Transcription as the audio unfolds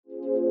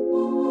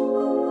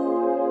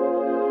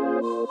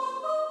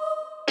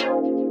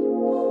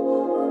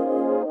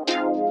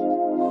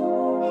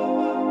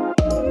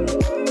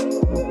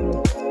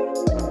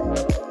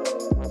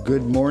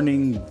Good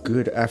morning,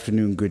 good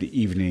afternoon, good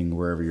evening,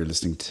 wherever you're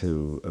listening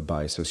to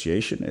by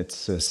association.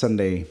 It's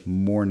Sunday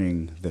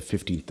morning, the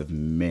 15th of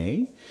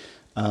May.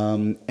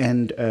 In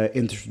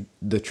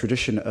the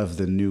tradition of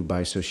the new by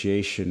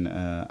association,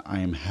 I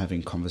am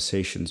having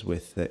conversations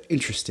with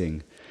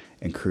interesting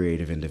and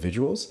creative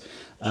individuals.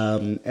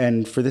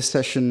 And for this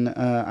session,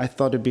 I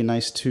thought it'd be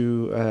nice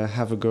to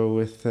have a go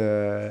with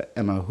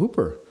Emma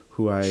Hooper,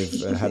 who I've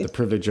had the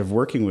privilege of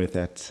working with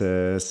at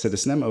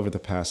Citizen over the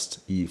past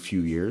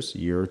few years,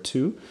 year or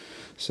two.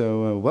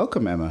 So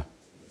welcome, Emma.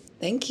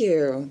 Thank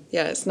you.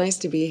 Yeah, it's nice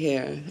to be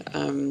here.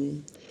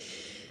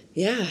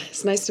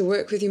 It's nice to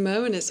work with you,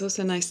 Mo, and it's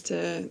also nice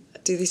to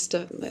do these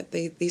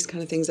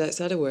kind of things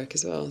outside of work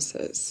as well.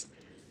 So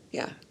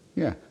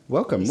Yeah,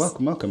 welcome,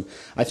 welcome, welcome.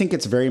 I think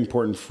it's very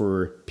important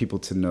for people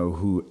to know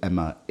who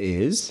Emma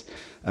is.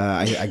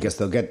 I guess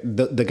they'll get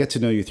to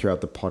know you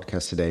throughout the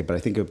podcast today, but I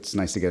think it's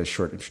nice to get a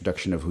short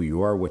introduction of who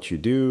you are, what you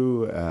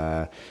do,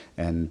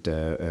 and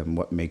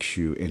what makes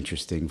you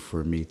interesting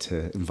for me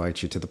to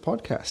invite you to the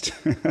podcast.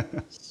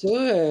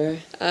 Sure.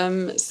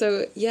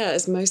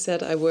 As Mo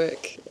said, I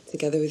work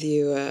together with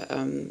you at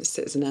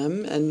Citizen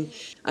M, and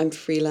I'm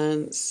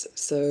freelance.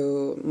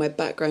 So my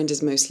background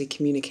is mostly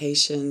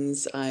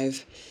communications.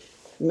 I've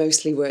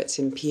mostly worked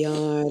in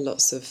PR,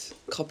 lots of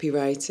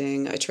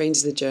copywriting. I trained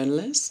as a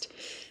journalist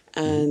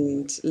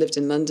and lived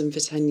in London for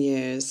 10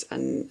 years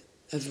and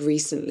have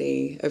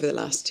recently, over the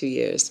last 2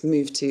 years,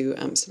 moved to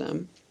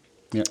Amsterdam.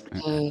 Yeah.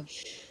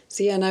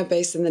 Now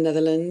based in the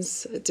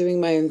Netherlands, doing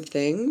my own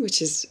thing,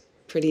 which is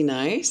pretty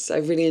nice. I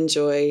really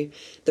enjoy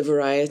the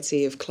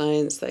variety of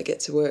clients that I get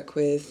to work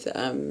with.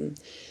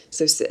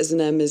 So Citizen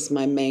M is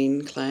my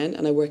main client,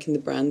 and I work in the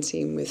brand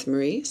team with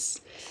Maurice.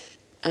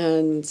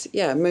 And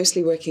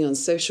mostly working on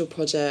social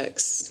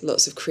projects,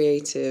 lots of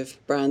creative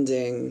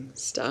branding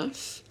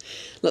stuff,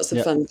 lots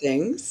of fun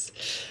things.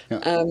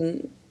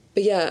 Other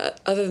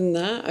than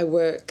that, I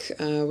work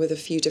with a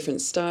few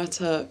different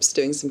startups,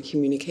 doing some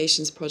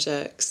communications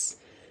projects.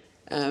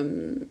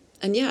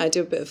 I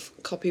do a bit of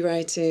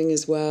copywriting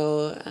as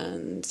well.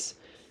 And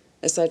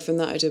aside from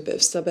that, I do a bit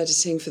of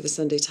sub-editing for the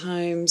Sunday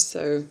Times.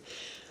 So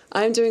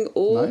I'm doing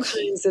all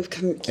kinds of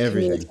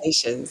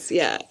communications.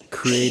 Yeah.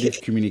 Creative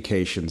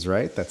communications,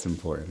 right? That's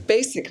important.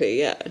 Basically,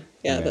 yeah.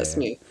 That's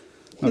me.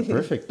 Oh,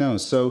 perfect. No,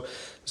 so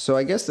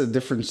I guess the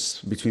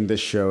difference between this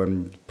show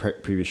and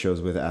previous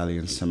shows with Ali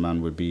and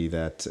Saman would be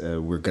that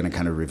we're going to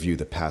kind of review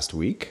the past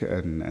week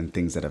and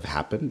things that have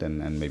happened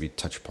and maybe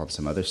touch upon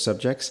some other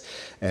subjects.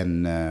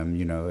 And,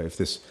 if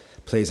this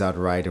plays out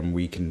right and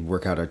we can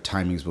work out our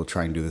timings, we'll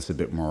try and do this a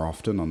bit more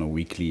often on a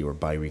weekly or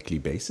bi-weekly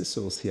basis. So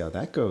we'll see how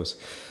that goes.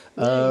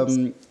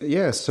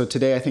 Nice. So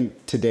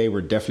today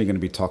we're definitely going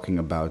to be talking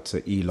about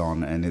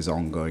Elon and his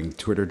ongoing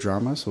Twitter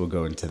drama. So we'll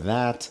go into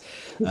that.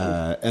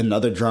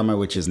 Another drama,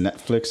 which is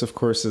Netflix, of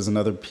course, is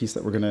another piece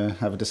that we're going to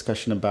have a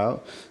discussion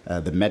about.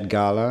 The Met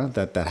Gala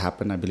that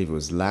happened, I believe it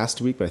was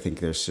last week, but I think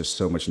there's just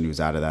so much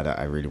news out of that.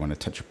 I really want to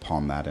touch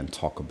upon that and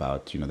talk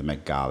about, the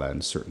Met Gala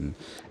and certain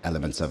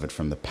elements of it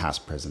from the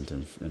past, present,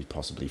 and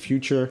possibly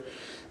future.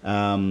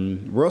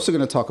 We're also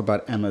going to talk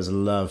about Emma's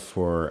love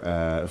for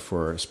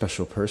a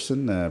special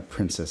person,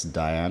 Princess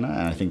Diana,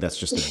 and I think that's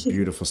just a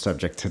beautiful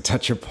subject to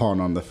touch upon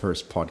on the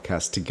first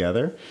podcast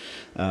together.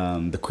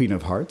 The Queen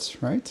of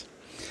Hearts, right?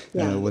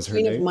 Yeah, was her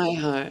Queen name? of my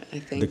heart, I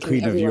think. The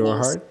Queen of your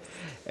heart?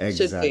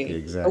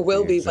 Exactly. Or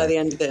will be by the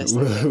end of this.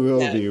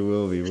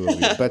 Will be.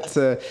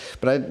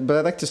 But I'd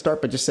like to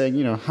start by just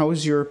saying,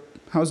 how's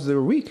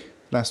the week?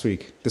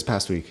 This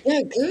past week?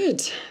 Yeah,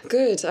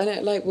 good. I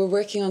know, we're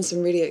working on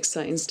some really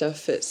exciting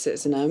stuff at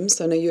Citizen M.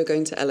 So I know you're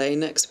going to LA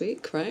next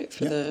week, right?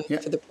 For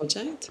the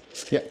project.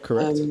 Yeah,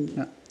 correct.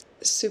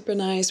 Super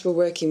nice. We're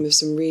working with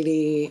some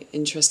really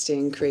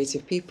interesting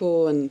creative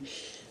people, and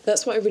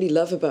that's what I really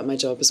love about my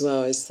job as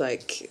well, is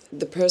like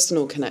the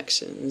personal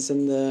connections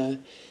and the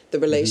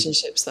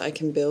relationships that I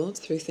can build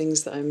through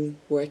things that I'm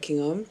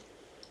working on.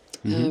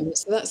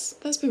 So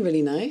that's been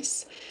really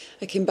nice.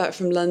 I came back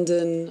from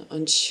London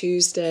on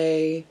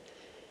Tuesday.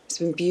 It's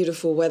been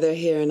beautiful weather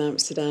here in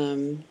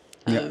Amsterdam.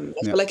 I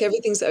feel like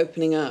everything's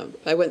opening up.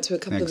 I went to a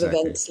couple of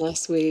events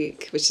last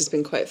week, which has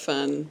been quite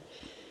fun.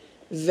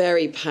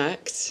 Very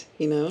packed,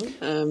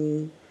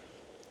 So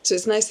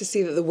it's nice to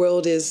see that the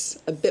world is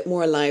a bit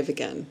more alive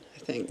again, I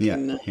think. Yeah.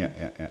 No,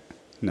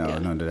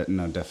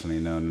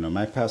 definitely. No.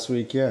 My past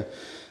week, I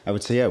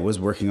would say, I was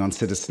working on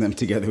Citizen M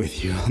together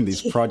with you on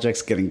these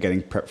projects, getting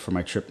prepped for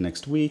my trip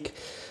next week.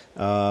 It's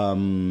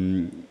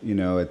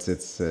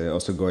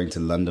also going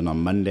to London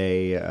on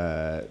Monday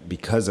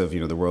because of,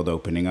 the world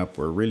opening up.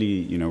 We're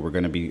really, we're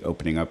going to be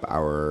opening up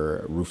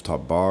our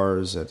rooftop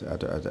bars at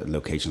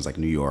locations like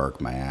New York,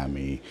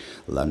 Miami,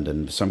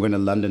 London. So I'm going to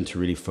London to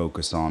really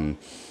focus on,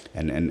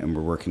 and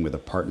we're working with a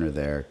partner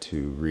there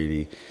to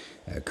really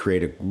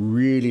create a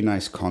really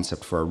nice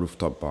concept for our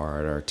rooftop bar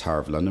at our Tower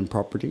of London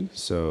property.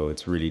 So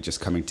it's really just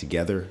coming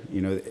together.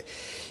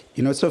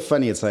 It's so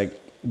funny. It's like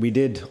we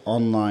did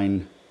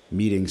online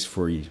meetings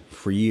for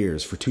 2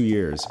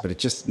 years, but it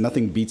just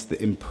nothing beats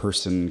the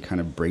in-person kind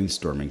of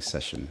brainstorming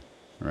session,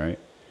 right?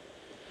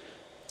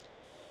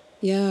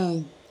 Yeah,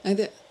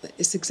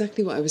 it's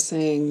exactly what I was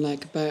saying,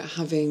 like about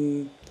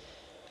having,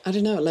 I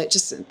don't know, like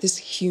just this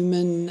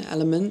human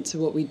element to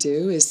what we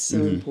do is so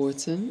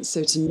important.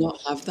 So to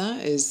not have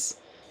that is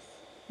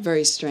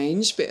very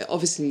strange, but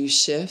obviously you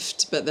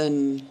shift, but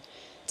then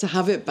to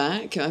have it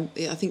back, I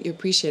think you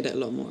appreciate it a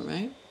lot more,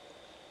 right?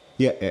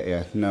 Yeah, yeah,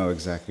 yeah. No,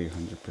 exactly,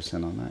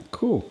 100% on that.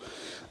 Cool.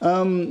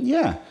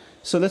 Yeah.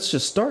 So let's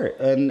just start,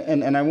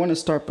 and I want to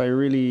start by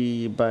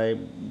really by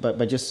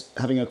just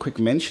having a quick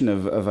mention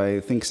of I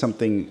think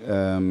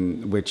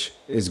something which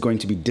is going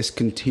to be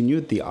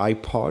discontinued, the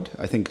iPod.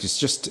 I think it's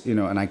just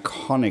an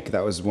iconic.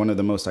 That was one of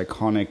the most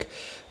iconic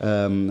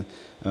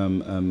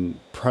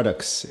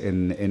products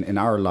in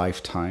our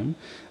lifetime.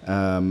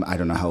 I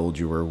don't know how old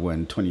you were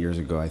when 20 years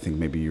ago. I think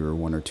maybe you were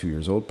 1 or 2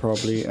 years old,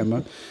 probably,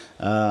 Emma.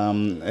 About,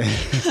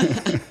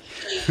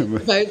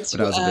 When I was a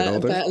bit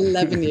older. about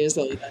 11 years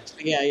old,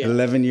 actually. Yeah, yeah.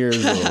 11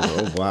 years old.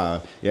 Oh,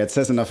 wow. Yeah, it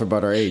says enough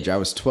about our age. I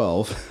was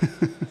 12.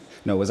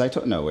 No, was I?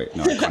 No, wait.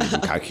 No, I can't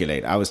even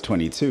calculate. I was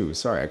 22.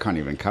 Sorry, I can't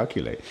even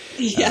calculate.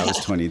 Yeah. I was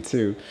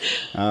 22.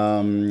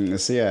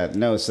 So, yeah,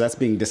 no, so that's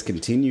being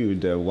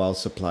discontinued while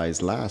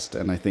supplies last.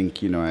 And I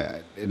think,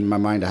 in my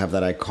mind, I have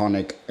that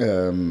iconic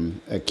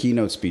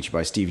keynote speech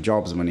by Steve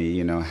Jobs when he,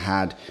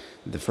 had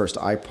the first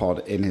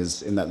iPod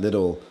in that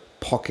little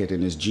pocket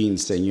in his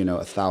jeans saying,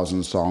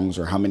 1,000 songs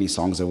or how many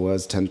songs it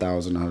was,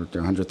 10,000 or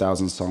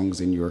 100,000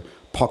 songs in your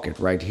pocket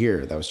right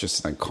here. That was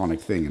just an iconic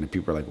thing. And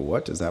people are like,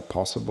 what? Is that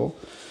possible?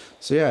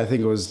 So yeah, I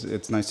think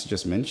it's nice to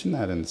just mention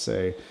that and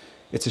say,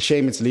 it's a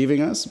shame it's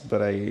leaving us,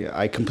 but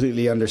I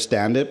completely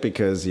understand it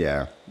because,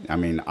 yeah, I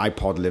mean,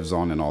 iPod lives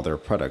on in all their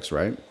products,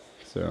 right?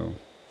 So,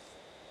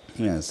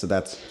 yeah, so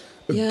that's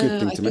a good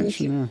thing I to think,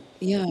 mention.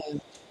 Yeah. yeah.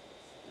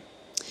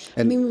 I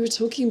And mean, we were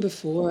talking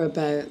before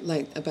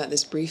about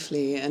this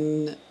briefly,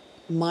 and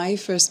my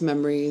first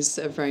memories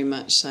are very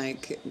much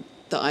like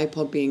the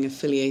iPod being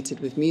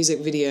affiliated with music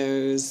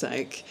videos,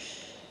 like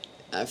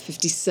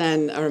 50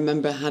 Cent, I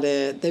remember had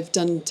it. They've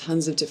done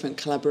tons of different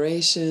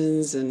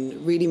collaborations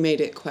and really made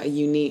it quite a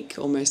unique,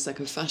 almost like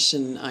a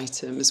fashion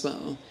item as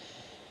well.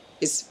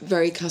 It's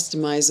very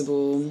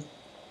customizable.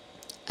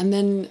 And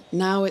then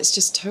now it's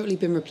just totally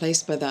been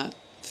replaced by that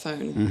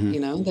phone,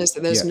 you know? There's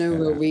yeah, no yeah,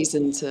 real yeah.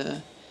 reason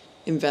to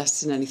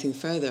invest in anything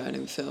further, I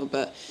don't feel.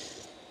 But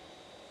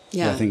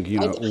Yeah, I yeah, think,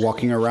 I,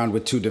 walking around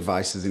with two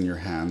devices in your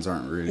hands yeah,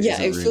 isn't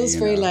it really, feels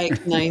very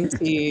like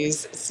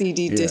 90s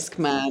CD yeah,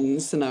 Discman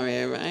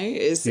scenario, right?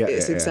 yeah, It's yeah, yeah.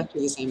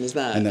 exactly the same as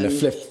And that. then a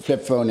And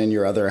flip phone in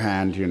your other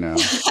hand.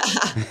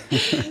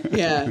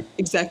 yeah,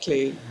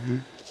 exactly.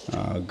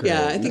 Oh, Yeah, great.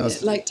 I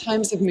think like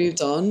times have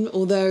moved on,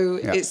 although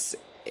Yeah,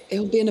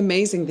 it'll be an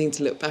amazing thing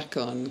to look back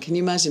on. Can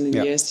you imagine in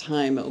yeah. years'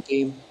 time it'll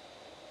be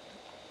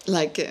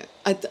like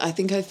I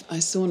think I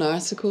saw an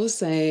article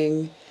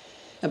saying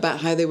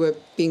about how they were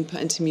being put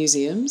into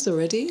museums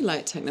already,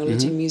 like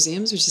technology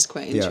museums, which is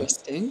quite Yeah,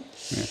 interesting.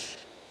 yeah.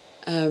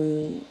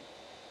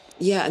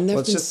 Yeah, and there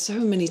Well, have it's been just so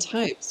many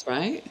types,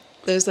 right?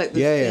 There's like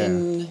the yeah, yeah,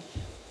 thin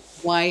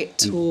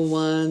white and tall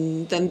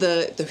one, then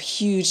the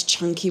huge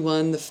chunky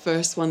one, the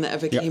first one that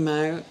ever yeah, came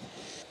out.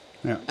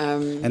 yeah.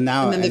 And And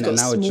now then they've and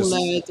got now it just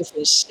smaller,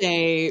 different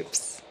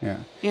shapes. yeah,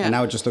 and Yeah.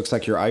 now it just looks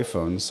like your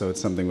iPhone. So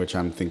it's something which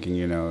I'm thinking,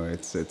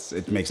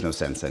 it makes no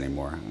sense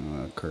anymore.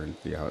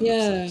 Currently, how it looks like.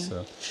 Yeah.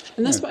 So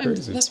And yeah,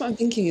 crazy. that's what I'm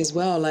thinking as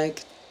well.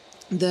 Like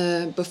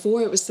the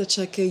before it was such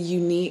like a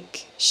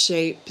unique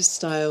shape,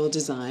 style,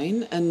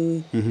 design,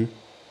 and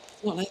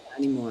it's not like that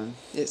anymore.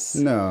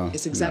 No,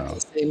 It's exactly no.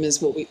 the same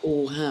as what we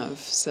all have.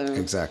 So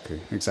Exactly,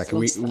 it's exactly.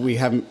 We lost that. we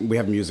have we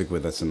have music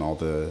with us in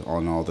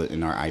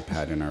in our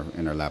iPad,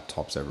 in our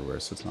laptops everywhere.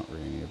 So it's not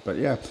really needed. But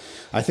yeah,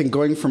 I think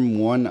going from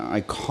one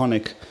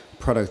iconic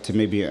product to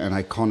maybe an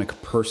iconic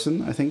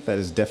person, I think that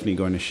is definitely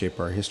going to shape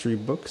our history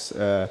books.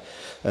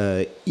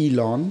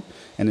 Elon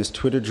and his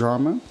Twitter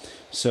drama.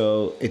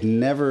 So it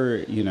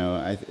never,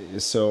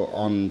 so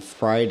on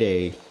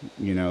Friday,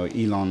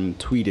 Elon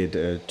tweeted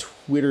a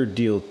Twitter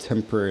deal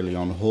temporarily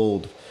on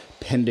hold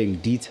pending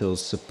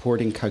details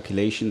supporting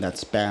calculation that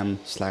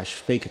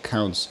spam/fake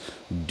accounts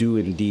do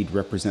indeed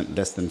represent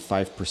less than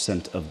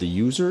 5% of the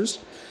users.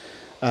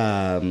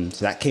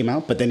 So that came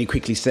out, but then he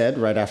quickly said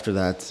right after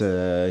that,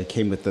 he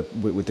came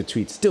with the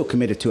tweet, still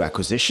committed to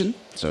acquisition.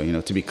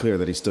 So, to be clear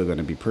that he's still going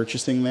to be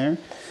purchasing there.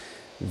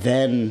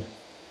 Then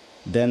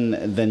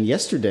then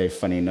yesterday,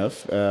 funny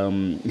enough,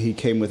 he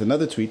came with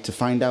another tweet to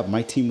find out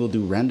my team will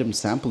do random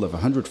sample of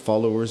 100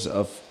 followers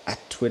of at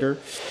Twitter.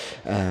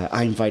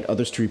 I invite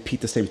others to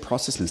repeat the same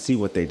process and see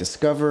what they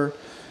discover.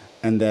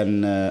 And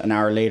then an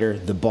hour later,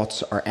 the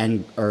bots are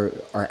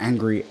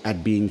angry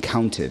at being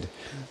counted.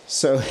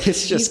 So it's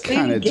He's just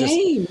playing kind a of just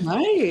game,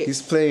 right?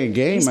 he's playing a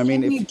game. He's I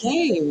mean, playing a if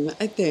game,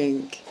 I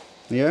think.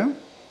 yeah,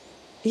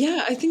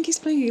 Yeah, I think he's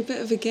playing a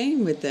bit of a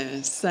game with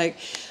this. Like,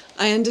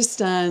 I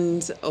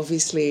understand,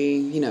 obviously,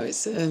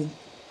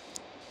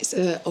 it's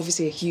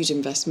obviously a huge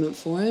investment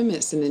for him.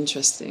 It's an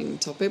interesting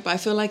topic, but I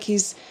feel like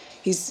he's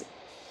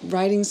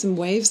riding some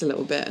waves a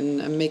little bit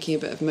and making a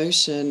bit of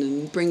motion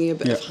and bringing a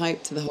bit yeah. of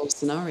hype to the whole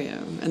scenario.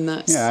 And Yeah,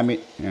 that's I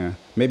mean, yeah.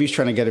 maybe he's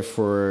trying to get it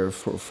for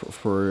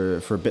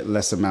a bit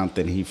less amount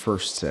than he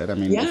first said. I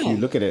mean, if you Yeah.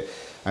 look at it,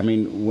 I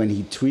mean, when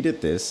he tweeted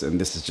this, and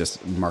this is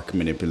just market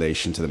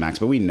manipulation to the max,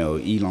 but we know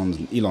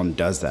Elon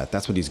does that.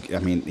 That's what he's. I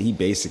mean, he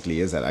basically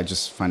is that. I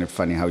just find it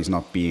funny how he's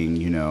not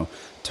being,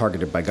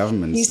 targeted by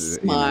governments. He's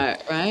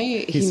smart,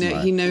 right? He's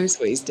smart. He knows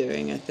what he's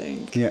doing, I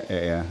think.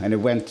 Yeah. And it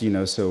went,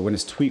 so when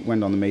his tweet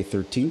went on the May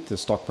 13th, the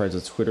stock price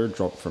of Twitter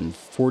dropped from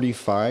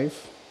 $45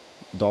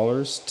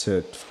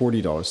 to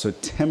 $40. So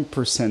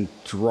 10%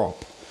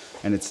 drop,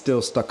 and it's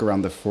still stuck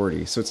around the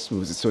 40. So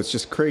it's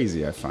just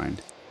crazy, I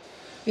find.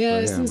 Yeah,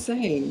 But it's yeah.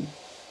 insane.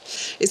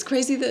 It's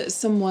crazy that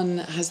someone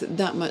has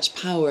that much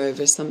power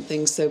over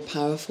something so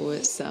powerful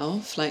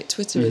itself. Like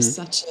Twitter is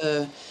such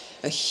a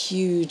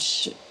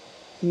huge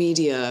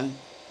media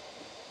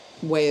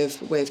way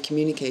of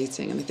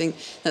communicating, and I think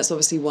that's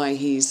obviously why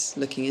he's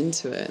looking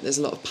into it. There's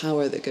a lot of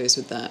power that goes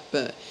with that,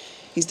 but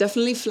he's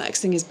definitely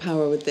flexing his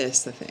power with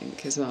this, I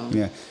think, as well.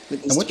 Yeah.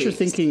 With And his what you're tweets,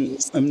 thinking,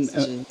 his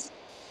decisions.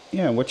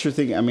 yeah, what you're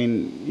thinking, I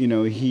mean,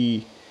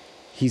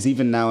 he's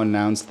even now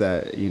announced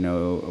that,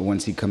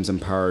 once he comes in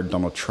power,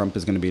 Donald Trump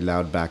is going to be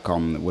allowed back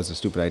on. It was a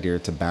stupid idea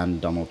to ban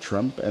Donald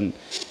Trump. And,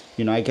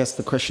 I guess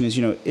the question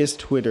is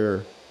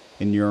Twitter,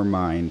 in your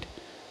mind,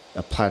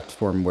 a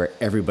platform where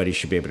everybody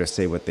should be able to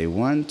say what they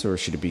want, or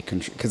should it be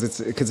because it's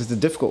a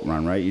difficult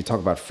one, right? You talk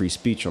about free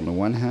speech on the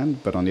one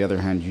hand, but on the other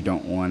hand, you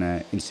don't want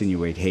to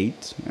insinuate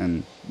hate,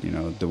 and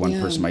the one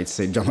Yeah. person might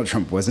say Donald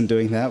Trump wasn't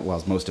doing that,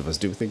 whilst most of us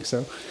do think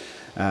so.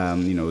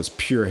 It was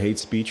pure hate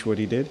speech what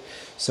he did.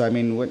 So I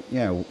mean,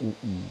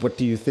 what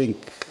do you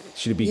think?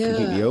 Should it be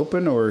completely Yeah.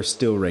 open or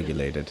still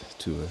regulated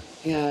to?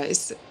 Yeah,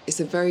 it's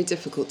a very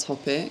difficult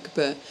topic,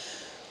 but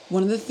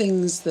one of the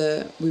things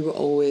that we were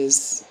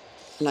always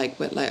like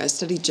I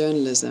studied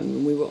journalism,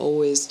 and we were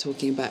always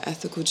talking about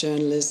ethical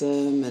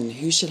journalism and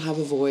who should have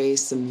a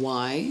voice and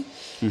why.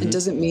 It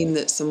doesn't mean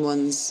that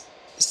someone's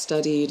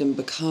studied and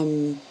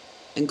become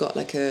and got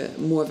like a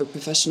more of a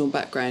professional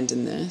background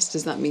in this.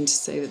 Does that mean to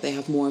say that they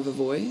have more of a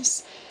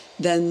voice?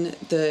 Then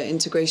the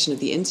integration of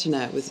the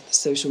internet with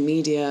social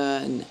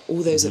media and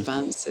all those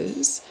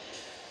advances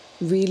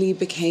really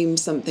became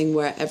something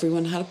where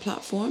everyone had a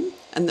platform.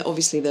 And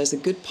obviously there's a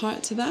good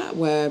part to that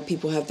where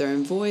people have their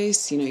own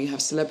voice. You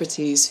have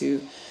celebrities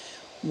who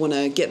want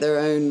to get their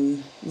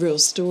own real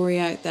story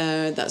out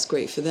there. That's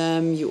great for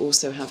them. You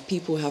also have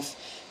people who have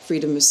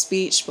freedom of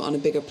speech, but on a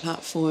bigger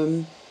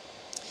platform.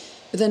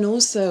 But then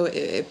also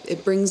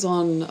it brings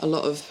on a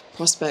lot of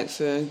prospect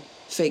for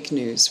fake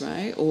news,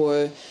 right?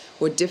 Or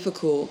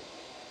difficult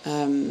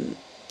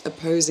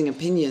opposing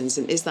opinions.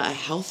 And is that a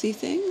healthy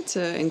thing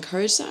to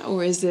encourage that?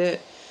 Or is it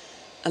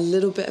a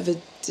little bit of a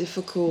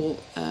difficult,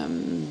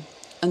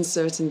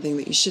 uncertain thing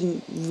that you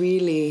shouldn't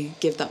really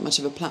give that much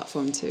of a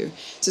platform to?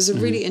 So it's a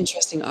really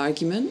interesting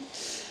argument.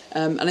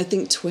 And I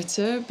think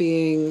Twitter,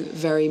 being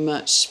very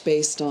much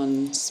based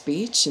on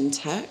speech and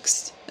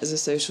text as a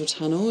social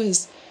channel,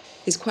 is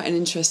quite an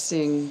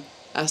interesting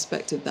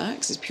aspect of that,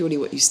 because it's purely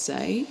what you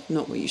say,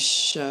 not what you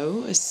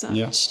show as such.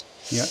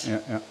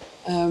 Yeah.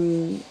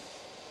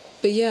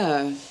 But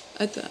yeah,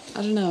 I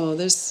don't know.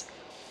 There's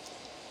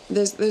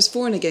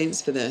for and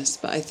against for this,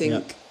 but I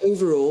think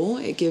overall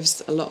it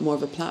gives a lot more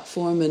of a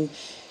platform. And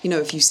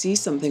if you see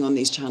something on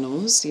these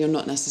channels, you're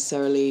not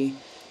necessarily,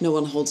 no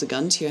one holds a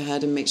gun to your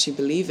head and makes you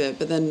believe it.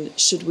 But then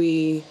should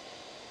we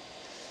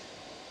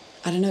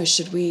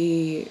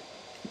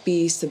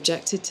be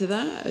subjected to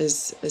that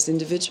as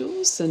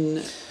individuals?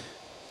 And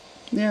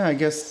Yeah, I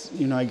guess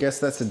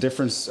that's the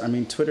difference. I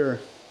mean, Twitter,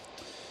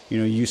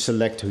 you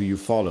select who you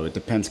follow. It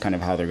depends kind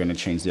of how they're going to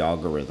change the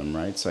algorithm,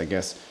 right? So I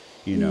guess,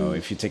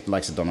 if you take the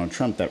likes of Donald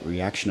Trump, that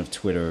reaction of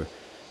Twitter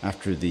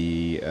after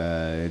the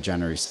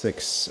January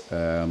 6th,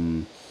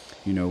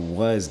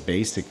 was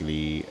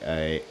basically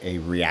a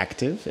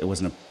reactive. It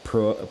wasn't a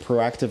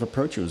proactive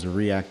approach. It was a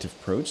reactive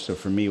approach. So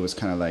for me, it was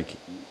kind of like,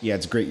 yeah,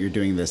 it's great you're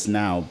doing this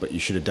now, but you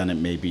should have done it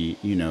maybe,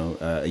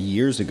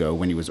 years ago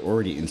when he was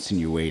already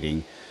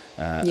insinuating,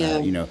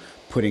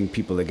 putting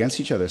people against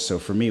each other. So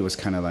for me, it was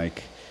kind of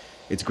like,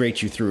 it's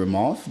great you threw him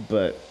off,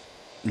 but,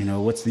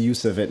 what's the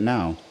use of it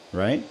now,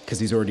 right? Because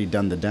he's already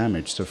done the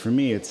damage. So for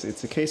me,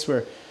 it's a case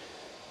where,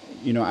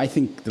 I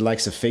think the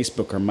likes of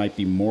Facebook might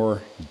be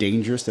more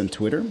dangerous than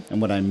Twitter.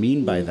 And what I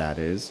mean by that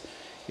is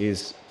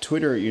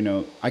Twitter,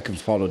 I can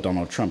follow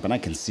Donald Trump and I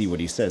can see what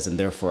he says, and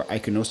therefore I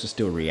can also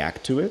still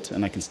react to it,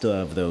 and I can still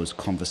have those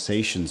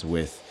conversations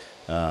with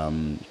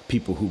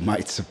people who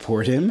might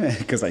support him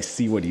because I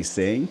see what he's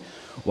saying.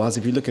 Whilst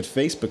if you look at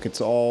Facebook, it's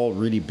all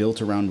really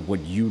built around what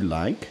you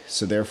like.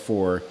 So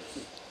therefore,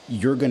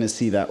 you're going to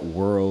see that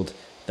world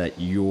that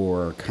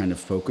you're kind of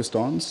focused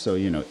on. So,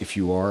 if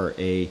you are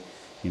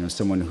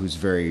someone who's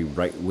very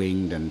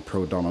right-winged and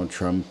pro-Donald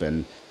Trump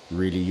and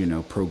really,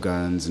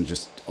 pro-guns and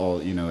just all,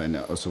 and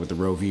also with the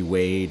Roe v.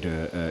 Wade,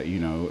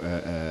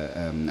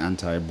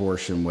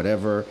 anti-abortion,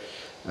 whatever,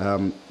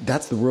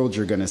 that's the world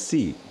you're going to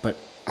see. But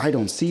I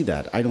don't see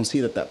that. I don't see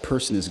that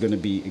person is going to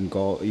be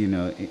engulfed in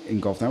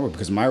that world,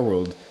 because my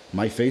world,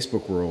 my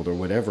Facebook world or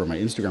whatever, my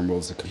Instagram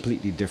world is a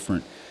completely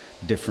different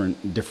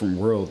different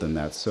world than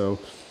that. So,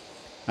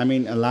 I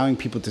mean, allowing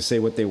people to say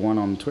what they want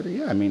on Twitter,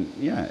 yeah, I mean,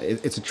 yeah,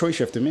 it's a choice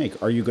you have to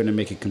make. Are you going to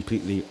make it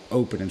completely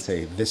open and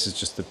say this is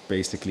just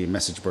basically a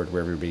message board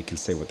where everybody can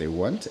say what they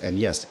want? And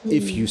yes,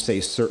 if you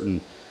say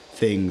certain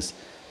things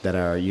that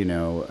are,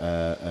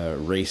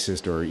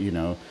 racist or,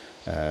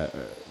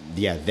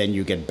 yeah, then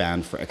you get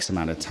banned for X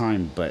amount of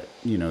time. But,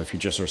 if you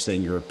just are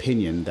saying your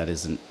opinion, that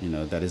isn't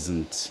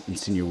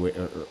insinuate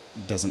or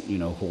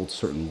doesn't, hold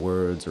certain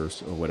words or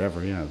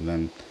whatever, yeah,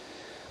 then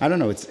I don't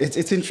know.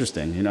 It's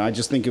interesting. I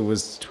just think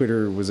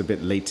Twitter was a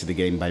bit late to the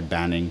game by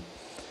banning.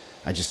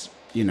 I just,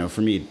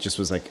 for me, it just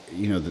was like,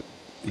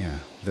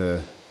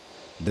 the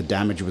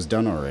damage was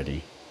done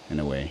already in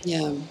a way.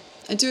 Yeah,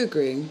 I do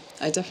agree.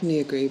 I definitely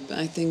agree. But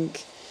I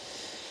think,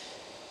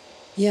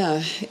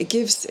 yeah, it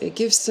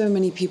gives so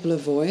many people a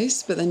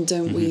voice, but then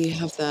don't we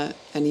have that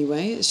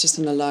anyway? It's just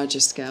on a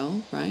larger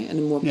scale, right? And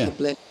a more Yeah.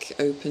 public,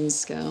 open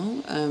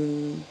scale.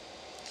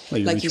 Well,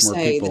 you Like reach you more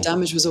say, the people.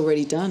 damage was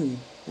already done,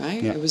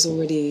 right? Yeah. It was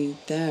already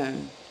there.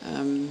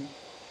 Yeah.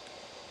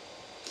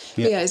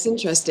 But yeah, it's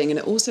interesting. And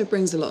it also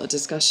brings a lot of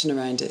discussion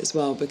around it as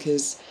well,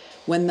 because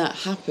when that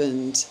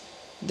happened,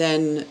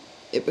 then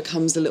it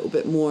becomes a little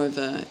bit more of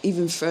a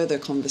even further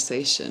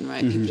conversation,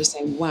 right? People are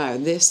saying, wow,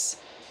 this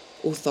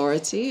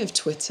authority of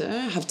Twitter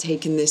have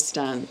taken this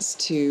stance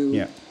to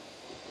Yeah.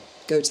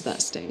 go to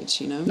that stage,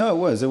 No,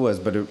 it was,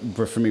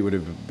 but for me, it would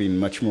have been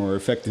much more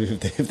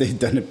effective if they'd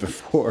done it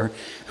before,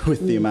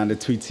 with the amount of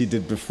tweets he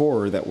did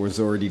before that was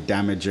already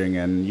damaging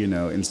and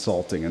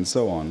insulting and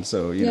so on.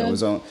 So Yeah.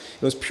 it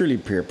was purely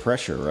peer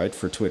pressure, right,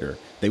 for Twitter.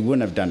 They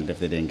wouldn't have done it if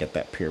they didn't get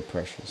that peer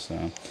pressure.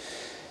 So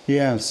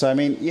yeah, so I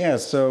mean, yeah,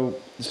 so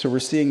we're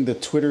seeing the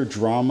Twitter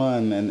drama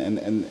and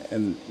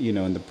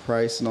and the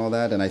price and all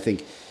that, and I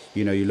think.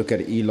 You look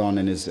at Elon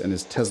and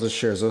his Tesla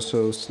shares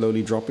also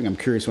slowly dropping. I'm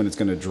curious when it's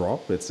going to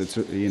drop. It's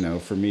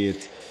for me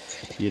it's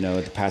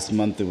the past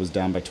month it was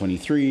down by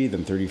 23,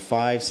 then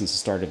 35 since the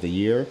start of the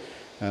year.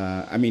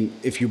 I mean,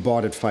 if you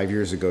bought it 5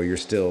 years ago, you're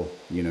still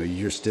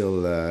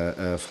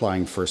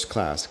flying first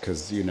class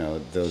because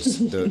those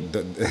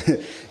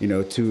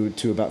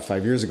to about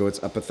 5 years ago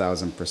it's up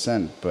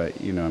 1,000%. But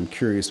I'm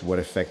curious what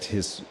effect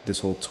this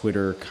whole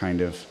Twitter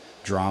kind of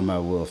drama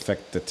will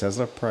affect the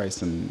Tesla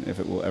price and if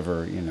it will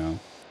ever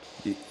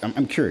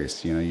I'm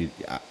curious.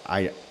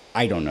 I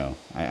don't know.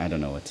 I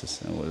don't know what to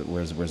say.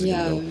 Where's it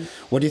gonna go?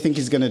 What do you think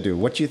he's gonna do?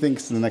 What do you think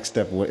is the next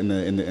step in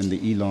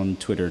the Elon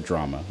Twitter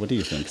drama? What do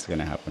you think is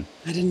gonna happen?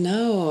 I don't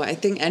know. I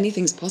think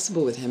anything's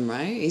possible with him,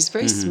 right? He's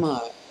very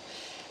smart.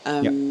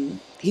 Yeah.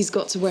 He's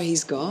got to where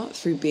he's got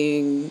through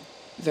being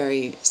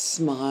very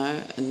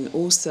smart and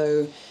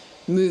also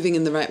moving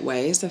in the right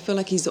ways. I feel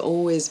like he's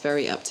always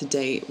very up to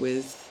date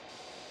with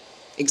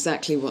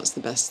exactly what's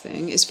the best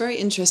thing. It's very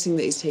interesting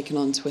that he's taken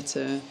on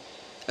Twitter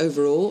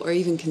overall or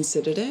even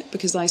considered it,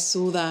 because I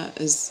saw that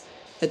as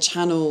a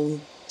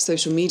channel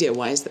social media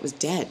wise that was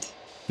dead.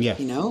 Yeah.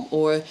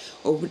 Or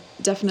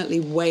definitely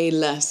way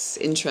less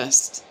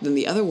interest than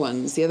the other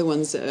ones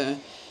that are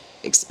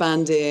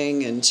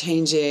expanding and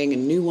changing,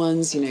 and new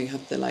ones, you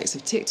have the likes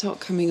of TikTok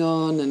coming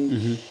on,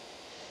 and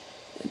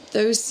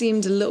those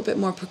seemed a little bit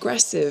more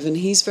progressive, and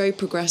he's very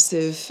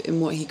progressive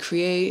in what he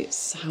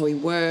creates, how he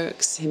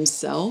works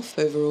himself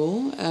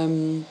overall.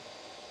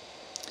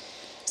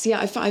 So yeah,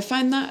 I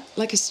find that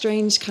like a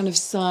strange kind of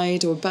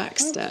side or back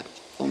step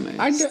almost.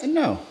 I don't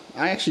know.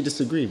 I actually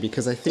disagree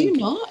because I think. Do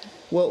you not?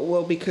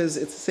 Well, because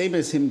it's the same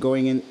as him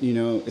going in.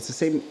 It's the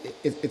same.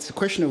 It's a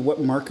question of what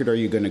market are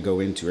you going to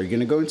go into? Are you going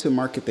to go into a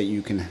market that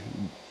you can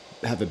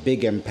have a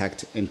big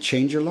impact and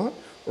change a lot,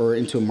 or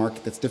into a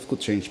market that's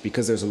difficult to change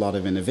because there's a lot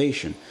of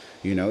innovation?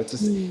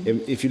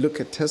 If you look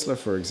at Tesla,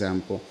 for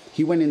example,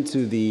 he went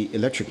into the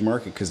electric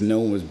market because no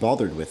one was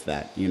bothered with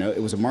that.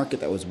 It was a market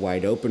that was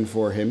wide open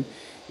for him.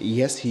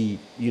 Yes, he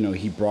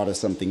brought us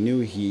something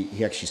new.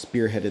 He actually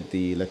spearheaded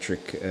the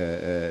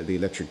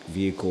electric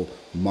vehicle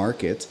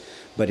market.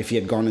 But if he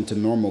had gone into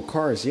normal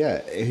cars,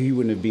 yeah, he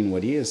wouldn't have been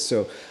what he is.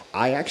 So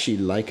I actually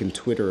liken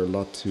Twitter a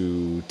lot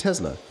to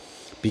Tesla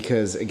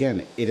because,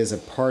 again, it is a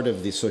part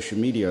of the social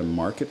media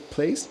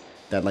marketplace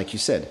that, like you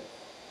said,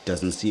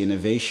 doesn't see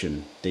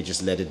innovation. They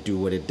just let it do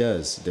what it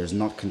does. There's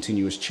not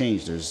continuous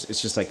change.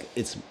 It's just like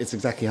it's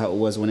exactly how it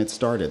was when it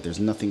started. There's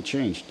nothing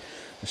changed.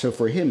 So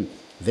for him,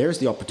 there's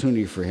the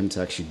opportunity for him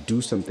to actually do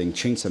something,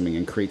 change something,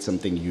 and create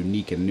something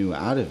unique and new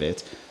out of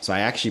it. So I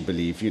actually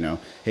believe,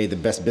 hey, the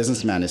best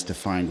businessman is to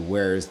find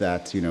where can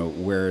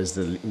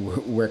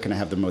I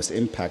have the most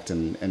impact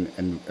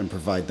and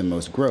provide the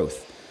most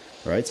growth,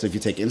 right? So if you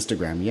take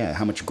Instagram, yeah,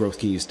 how much growth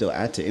can you still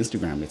add to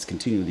Instagram? It's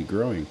continually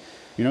growing.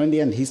 In the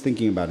end, he's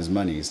thinking about his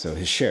money, so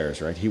his shares,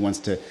 right? He wants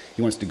to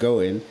go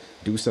in,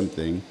 do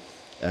something,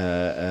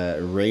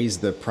 raise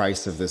the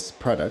price of this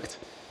product,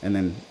 and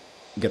then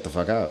get the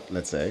fuck out,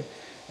 let's say.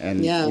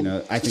 And,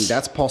 I think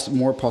that's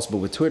more possible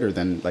with Twitter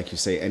than, like you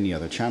say, any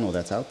other channel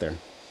that's out there.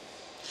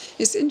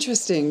 It's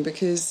interesting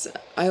because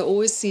I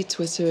always see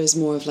Twitter as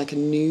more of like a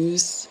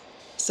news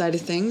side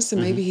of things. So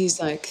maybe he's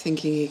like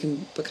thinking he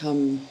can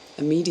become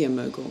a media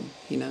mogul,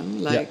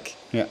 like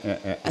Yeah, yeah, yeah,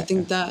 I yeah, yeah.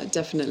 think that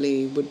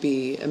definitely would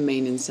be a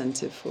main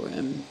incentive for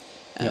him.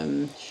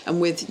 Yeah.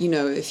 And with, you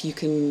know, if you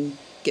can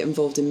get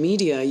involved in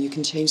media, you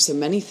can change so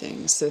many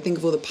things. So think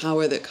of all the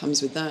power that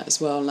comes with that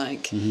as well.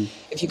 Like, Mm-hmm.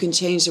 if you can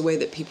change the way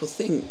that people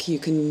think, you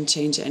can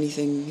change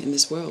anything in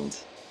this world,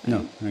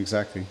 No, right?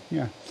 exactly.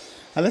 Yeah.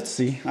 Let's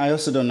see. I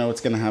also don't know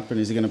what's going to happen.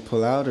 Is he going to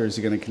pull out or is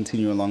he going to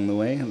continue along the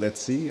way?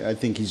 Let's see. I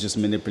think he's just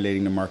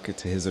manipulating the market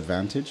to his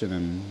advantage, and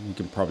then he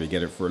can probably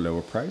get it for a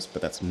lower price.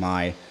 But that's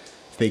my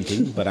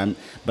thinking. I'm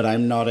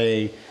not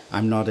a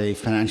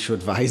financial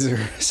advisor,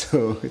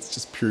 so it's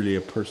just purely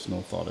a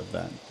personal thought of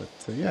that. But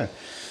yeah.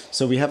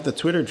 So we have the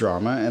Twitter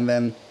drama, and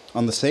then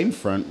on the same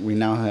front, we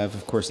now have,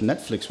 of course,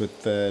 Netflix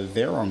with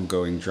their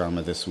ongoing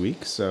drama this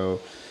week.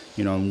 So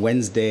on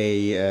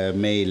Wednesday,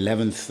 May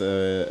 11th,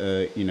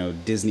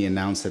 Disney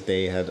announced that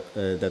they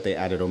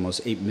added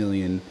almost 8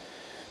 million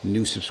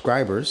new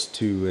subscribers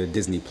to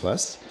Disney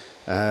Plus.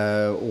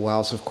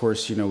 Whilst, of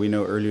course, we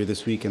know earlier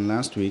this week and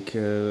last week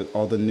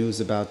all the news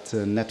about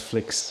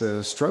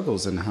Netflix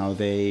struggles and how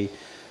they,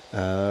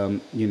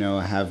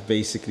 have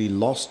basically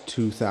lost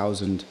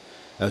 200,000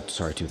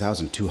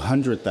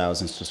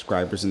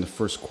 subscribers in the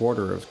first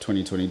quarter of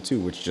 2022,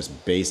 which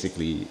just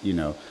basically,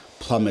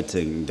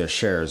 plummeting their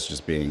shares,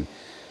 just being,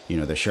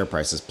 their share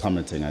price is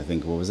plummeting. I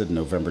think, what was it,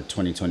 November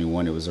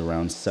 2021, it was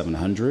around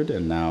 700,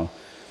 and now,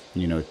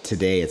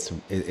 today it's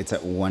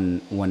at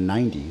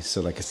 190,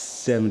 so like a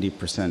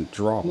 70%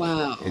 drop in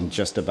Wow.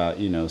 just about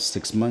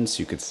 6 months,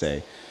 you could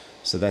say.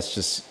 So that's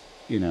just,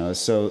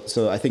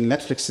 so I think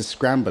Netflix is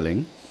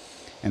scrambling,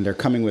 and they're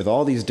coming with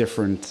all these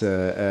different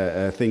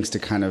things to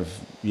kind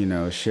of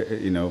share.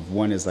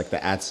 One is like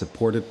the ad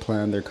supported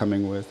plan they're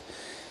coming with.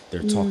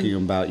 They're talking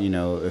about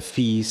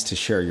fees to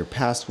share your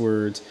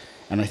passwords,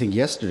 and I think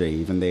yesterday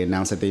even they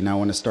announced that they now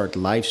want to start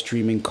live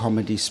streaming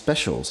comedy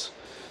specials.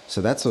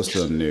 So that's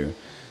also new.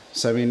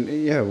 So I mean,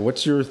 yeah,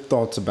 what's your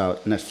thoughts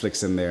about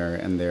Netflix and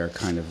their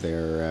kind of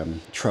their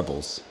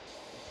troubles?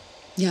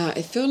 Yeah,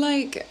 I feel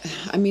like,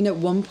 I mean, at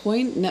one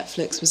point,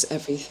 Netflix was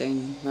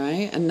everything,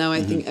 right? And now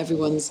I think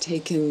everyone's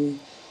taken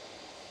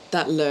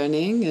that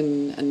learning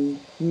and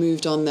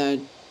moved on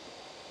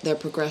their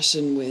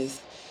progression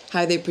with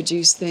how they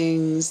produce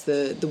things,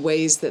 the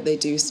ways that they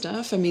do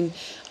stuff. I mean,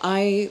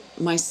 I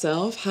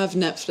myself have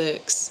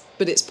Netflix,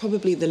 but it's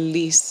probably the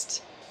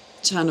least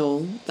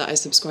channel that I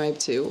subscribe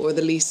to, or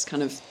the least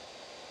kind of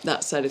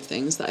that side of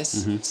things that I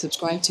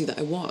subscribe to, that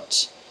I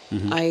watch.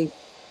 I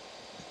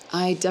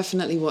I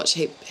definitely watch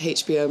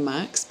HBO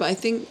Max, but I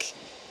think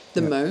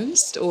the Yeah.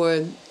 most,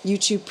 or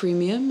YouTube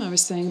Premium, I was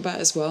saying about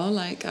as well.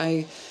 Like,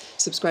 I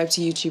subscribe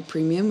to YouTube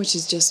Premium, which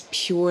is just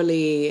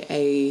purely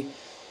a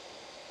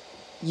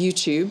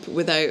YouTube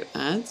without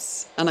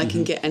ads, and I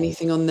can get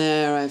anything on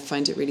there. I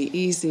find it really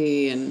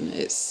easy, and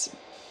it's So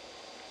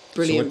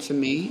brilliant what? for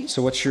me.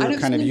 So what's I your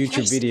don't kind feel of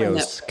YouTube impressed by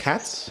videos?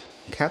 Netflix.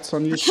 Cats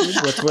on YouTube?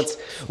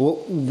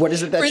 What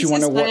is it that you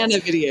want Princess to watch? Diana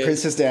videos.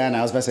 Princess Diana.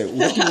 I was about to say,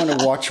 what do you want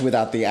to watch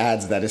without the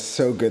ads that is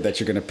so good that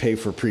you're going to pay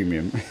for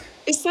premium?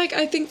 It's like,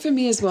 I think for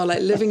me as well,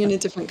 like living in a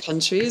different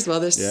country as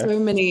well, there's Yeah. so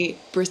many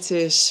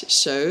British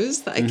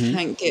shows that I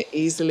can't get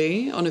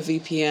easily on a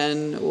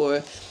VPN,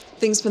 or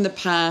things from the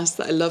past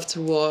that I love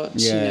to watch,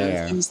 Yeah, yeah,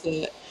 yeah. things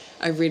that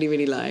I really,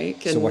 really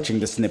like. So And watching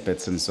the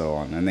snippets and so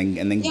on, and then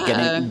yeah, all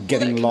getting that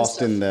kind of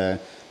lost in stuff.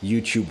 the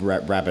YouTube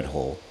rabbit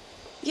hole.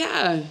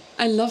 Yeah,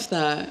 I love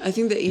that. I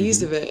think the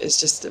ease of it is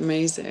just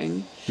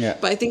amazing. Yeah.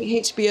 But I think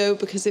HBO,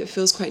 because it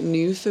feels quite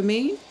new for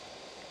me,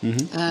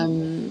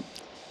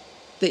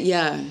 that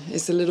yeah,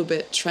 it's a little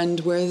bit trend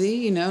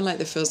worthy, like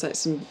there feels like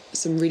some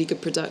really good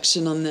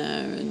production on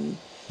there, and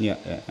Yeah,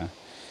 yeah, yeah.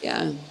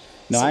 yeah.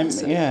 No,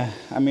 So yeah.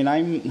 I mean,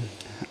 I'm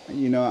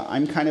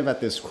kind of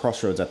at this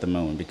crossroads at the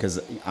moment because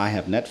I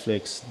have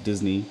Netflix,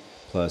 Disney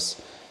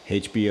Plus,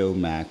 HBO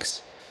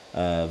Max,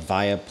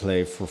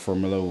 Viaplay for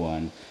Formula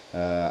One.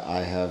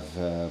 I have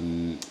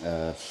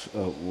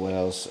what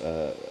else?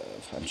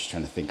 I'm just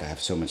trying to think. I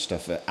have so much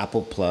stuff.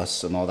 Apple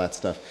Plus and all that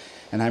stuff.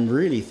 And I'm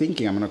really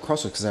thinking I'm on a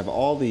crossroads because I have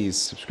all these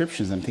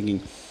subscriptions. I'm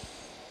thinking,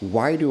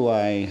 why do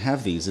I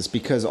have these? It's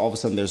because all of a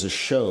sudden there's a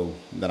show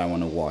that I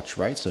want to watch,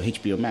 right? So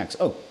HBO Max.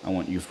 Oh, I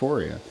want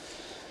Euphoria.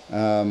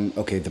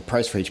 Okay, the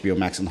price for HBO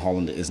Max in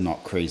Holland is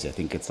not crazy. I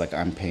think it's like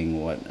I'm paying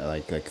what,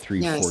 like three,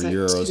 yeah, four it's like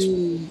euros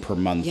two, per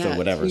month or yeah,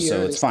 whatever.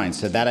 So it's 2 euros fine.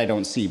 So something. that I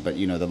don't see. But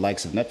the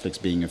likes of Netflix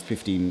being a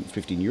 15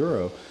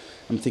 euro,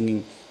 I'm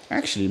thinking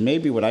actually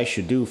maybe what I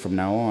should do from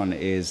now on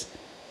is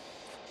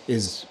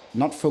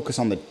not focus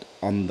on the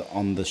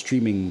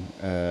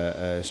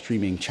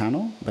streaming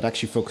channel, but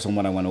actually focus on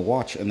what I want to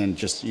watch, and then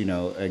just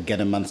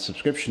get a month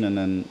subscription and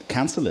then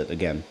cancel it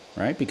again,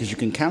 right? Because you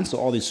can cancel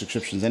all these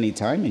subscriptions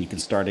anytime and you can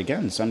start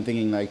again. So I'm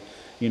thinking like,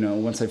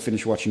 once I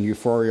finish watching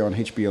Euphoria on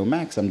HBO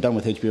Max, I'm done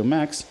with HBO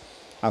Max,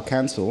 I'll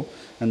cancel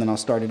and then I'll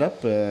start it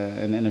up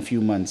in a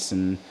few months.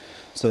 And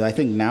so I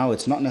think now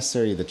it's not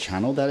necessarily the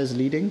channel that is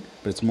leading,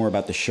 but it's more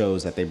about the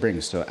shows that they bring.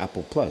 So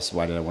Apple Plus,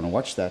 why did I want to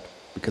watch that?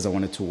 Because I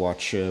wanted to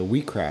watch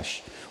We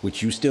Crash,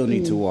 which you still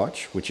need to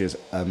watch, which is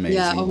Yeah,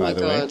 amazing, oh by my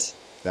the way. God.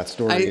 That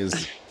story I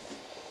is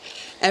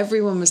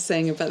Everyone was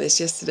saying about this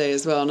yesterday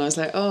as well, and I was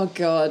like, oh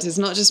God, it's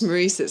not just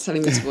Maurice that's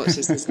telling me to watch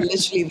this. It's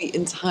literally the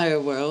entire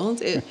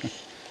world.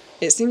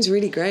 It seems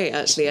really great,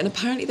 actually, and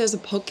apparently there's a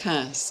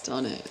podcast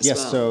on it as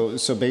Yes, well.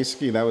 so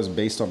basically that was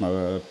based on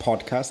a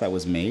podcast that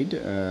was made.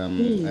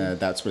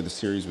 That's where the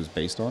series was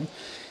based on,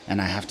 and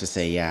I have to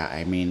say, yeah,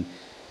 I mean,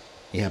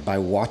 yeah, by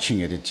watching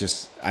it, it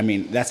just, I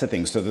mean, that's the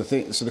thing. So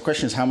the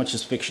question is, how much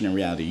is fiction and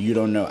reality? You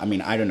don't know. I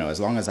mean, I don't know.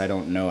 As long as I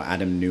don't know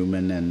Adam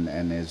Newman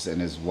and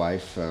his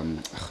wife,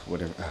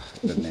 whatever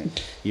the name,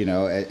 you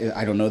know,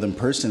 I don't know them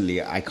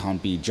personally. I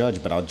can't be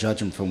judged, but I'll judge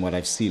them from what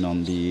I've seen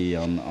on the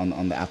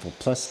Apple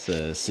Plus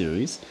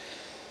series.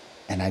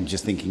 And I'm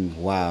just thinking,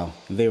 wow,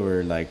 they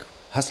were like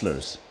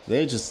hustlers.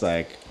 They're just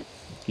like,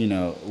 you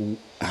know,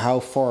 how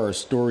far a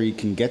story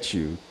can get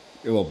you.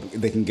 Well,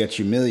 they can get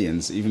you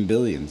millions, even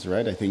billions,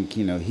 right? I think,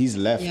 you know, he's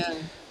left. Yeah.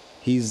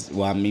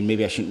 Well, I mean,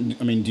 maybe I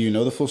shouldn't. I mean, do you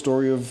know the full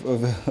story of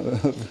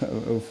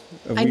WeWork?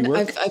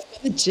 I've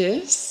got the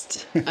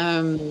gist,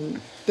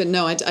 but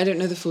no, I don't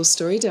know the full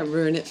story. Don't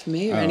ruin it for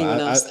me or anyone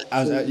else.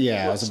 I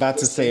was about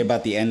to say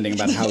about the ending,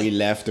 about how he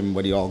left and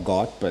what he all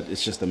got, but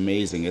it's just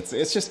amazing.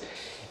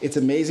 It's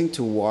amazing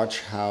to watch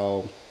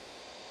how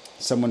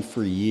someone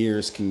for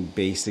years can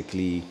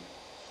basically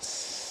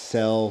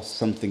sell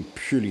something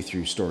purely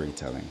through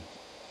storytelling.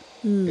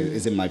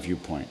 Is in my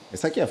viewpoint.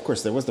 It's like, yeah, of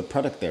course there was the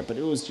product there, but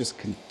it was just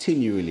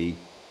continually,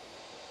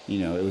 you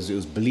know, it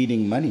was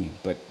bleeding money.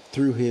 But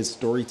through his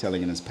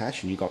storytelling and his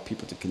passion, you got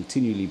people to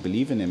continually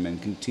believe in him and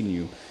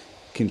continue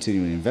to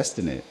invest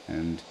in it.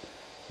 And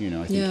you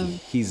know, I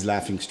think he's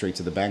laughing straight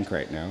to the bank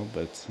right now.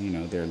 But you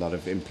know, there are a lot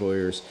of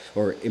employers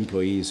or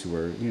employees who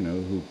are, you know,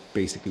 who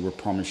basically were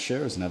promised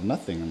shares and have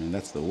nothing. I mean,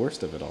 that's the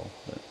worst of it all.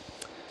 But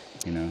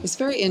you know, it's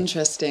very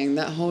interesting,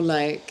 that whole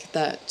like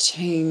that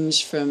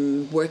change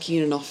from working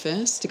in an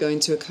office to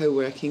going to a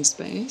co-working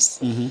space,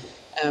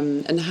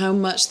 and how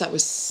much that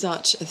was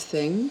such a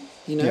thing,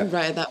 you know,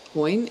 right at that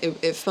point.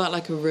 It felt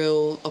like a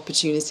real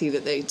opportunity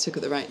that they took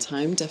at the right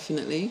time,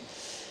 definitely.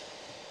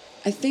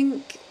 I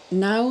think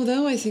now,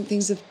 though, I think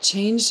things have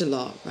changed a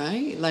lot,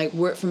 right? Like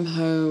work from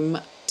home.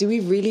 Do we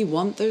really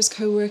want those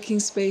co-working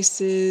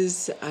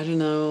spaces? I don't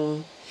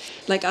know.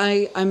 Like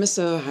I'm a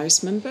Soho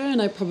House member,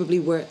 and I probably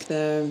work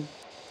there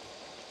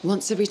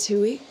once every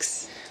 2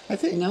 weeks. I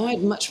think, you know,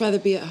 I'd much rather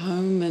be at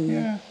home,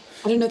 and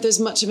I don't know if there's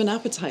much of an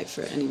appetite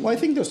for it anymore. well, I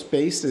think those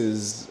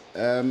spaces,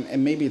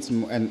 and maybe it's,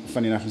 and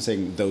funny enough, I'm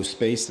saying those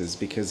spaces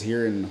because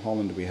here in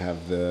Holland we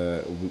have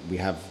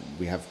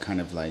we have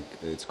kind of like,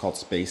 it's called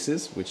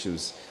Spaces, which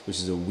is a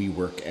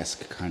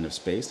WeWork-esque kind of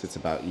space. It's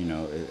about, you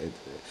know,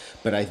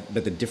 but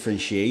the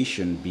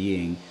differentiation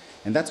being,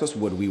 and that's also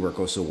what WeWork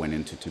also went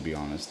into, to be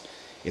honest,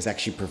 is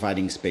actually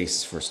providing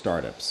spaces for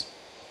startups,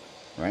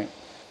 right?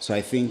 So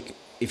I think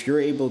if you're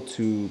able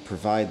to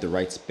provide the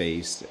right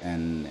space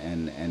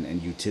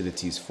and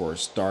utilities for a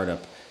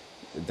startup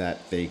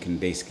that they can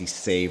basically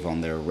save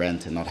on their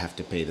rent and not have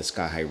to pay the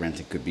sky high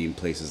rent, it could be in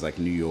places like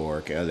New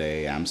York,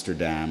 LA,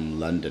 Amsterdam,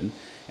 London,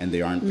 and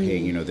they aren't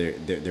paying, you know,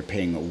 they're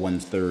paying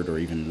 1/3 or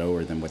even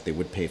lower than what they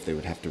would pay if they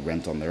would have to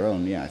rent on their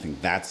own. Yeah, I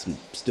think that's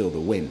still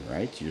the win,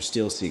 right? You're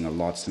still seeing a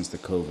lot since the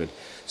COVID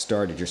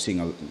started. You're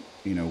seeing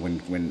you know,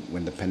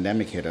 when the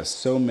pandemic hit us,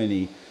 so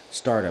many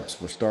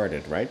startups were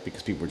started, right?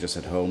 Because people were just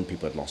at home,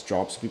 people had lost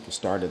jobs, people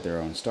started their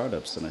own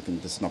startups. And I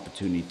think this is an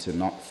opportunity to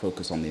not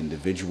focus on the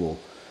individual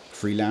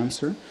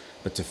freelancer,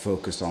 but to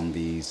focus on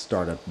the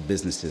startup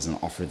businesses and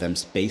offer them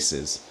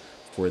spaces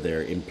for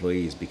their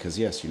employees. Because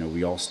yes, you know,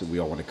 we all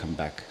want to come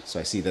back. So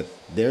I see that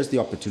there's the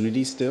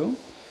opportunity still.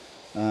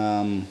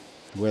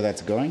 Where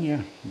that's going,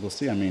 yeah, we'll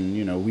see. I mean,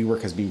 you know,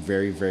 WeWork has been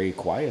very, very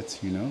quiet.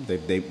 You know,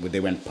 they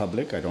went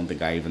public. I don't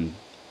think I even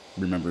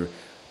remember.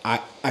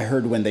 I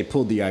heard when they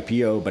pulled the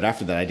IPO, but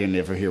after that, I didn't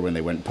ever hear when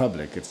they went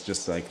public. It's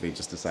just like they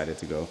just decided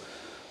to go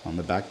on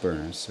the back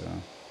burner. So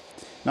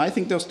now I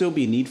think there'll still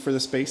be a need for the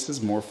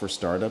spaces, more for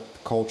startup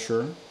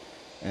culture,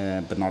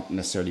 but not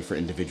necessarily for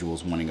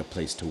individuals wanting a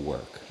place to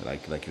work,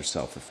 like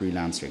yourself, a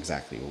freelancer.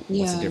 Exactly.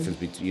 What's the difference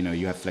between, you know,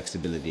 you have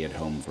flexibility at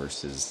home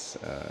versus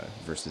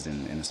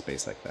in a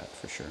space like that,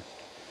 for sure.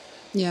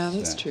 Yeah,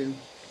 that's true.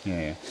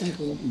 Yeah. I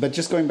agree. But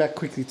just going back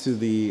quickly to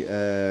the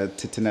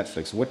to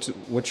Netflix,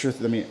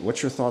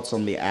 what's your thoughts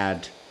on the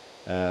ad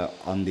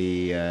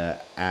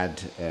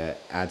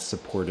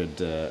supported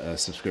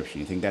subscription?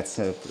 You think that's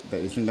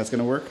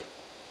going to work?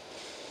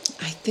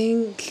 I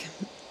think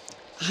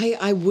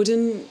I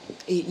wouldn't,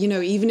 you know,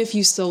 even if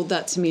you sold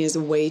that to me as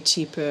a way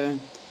cheaper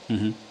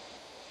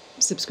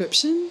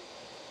subscription,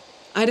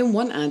 I don't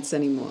want ads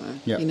anymore.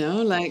 Yeah. You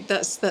know, like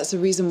that's a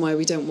reason why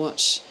we don't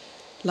watch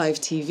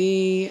live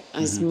TV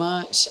as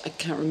much. I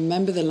can't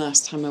remember the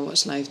last time I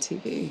watched live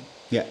TV.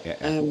 Yeah.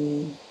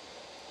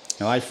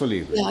 No, I fully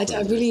agree. Yeah, I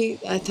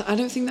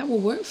don't think that will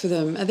work for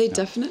them. Are they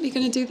definitely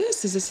going to do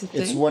this? Is this a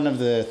thing? It's one of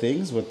the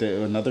things.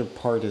 Another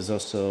part is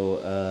also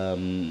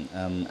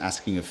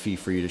asking a fee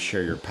for you to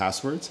share your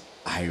passwords.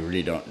 I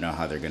really don't know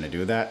how they're going to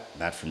do that.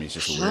 That for me is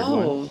just a weird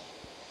one.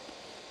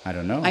 I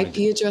don't know.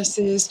 IP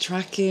addresses,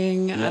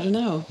 tracking, I don't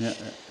know. Yeah.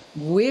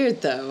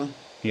 Weird though.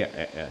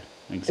 Yeah.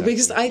 exactly.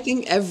 Because I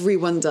think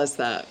everyone does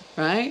that,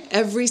 right?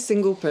 Every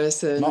single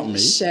person Not me.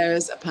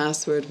 shares a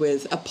password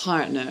with a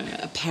partner,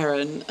 a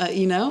parent,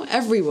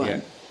 everyone.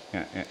 Yeah,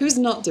 yeah, yeah. Who's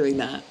not doing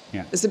that?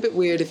 Yeah. It's a bit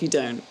weird if you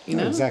don't,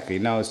 No, exactly.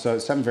 No, so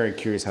I'm very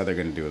curious how they're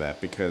going to do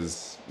that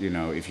because,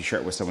 if you share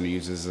it with someone who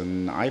uses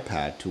an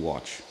iPad to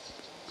watch,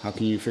 how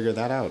can you figure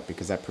that out?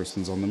 Because that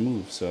person's on the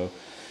move. So,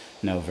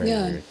 no, very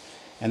Yeah. weird.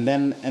 And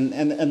then and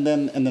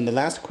then the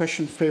last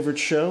question: favorite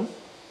show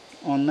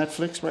on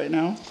Netflix right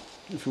now?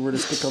 If we were to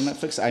stick on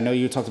Netflix, I know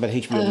you talked about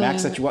HBO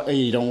Max that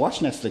you don't watch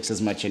Netflix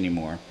as much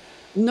anymore.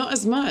 Not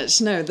as much,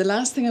 no. The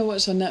last thing I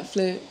watched on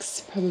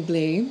Netflix,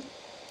 probably,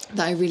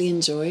 that I really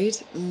enjoyed.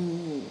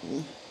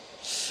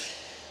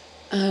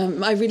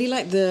 I really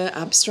like the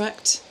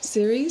Abstract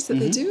series that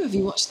they do. Have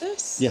you watched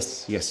this?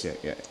 Yes,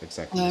 yeah,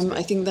 exactly.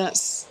 I think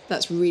that's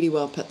really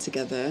well put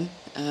together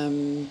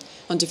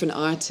on different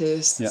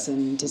artists Yeah.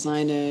 and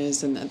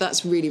designers, and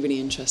that's really, really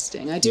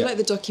interesting. I do Yeah. like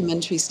the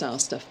documentary style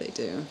stuff they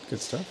do.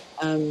 Good stuff.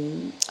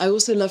 I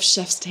also love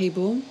Chef's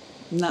Table,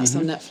 and that's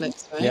on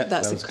Netflix, right? Yeah,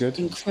 that's that was good.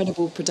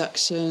 incredible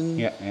production.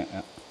 Yeah.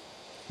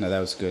 No, that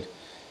was good.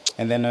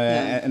 And then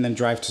Yeah. and then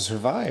Drive to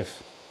Survive.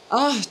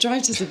 Oh,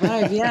 Drive to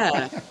Survive,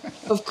 yeah.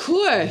 Of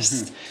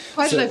course.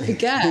 Why did I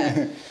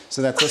forget?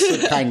 So that's also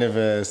kind of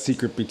a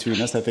secret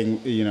between us. I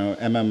think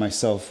Emma and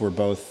myself were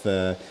both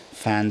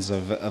fans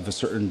of a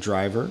certain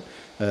driver,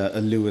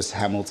 Lewis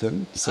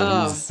Hamilton. So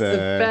Oh, he's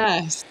the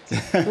best.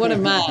 What a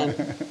man.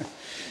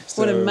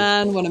 What a So-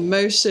 man, what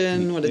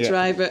emotion, what a Yeah.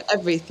 driver,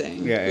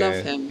 everything.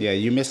 Love him. Yeah,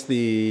 you missed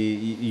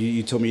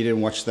you told me you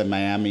didn't watch the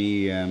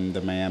Miami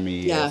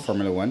Yeah.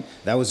 Formula One.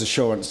 That was a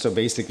show. So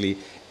basically,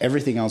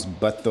 everything else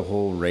but the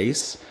whole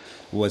race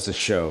was a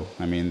show.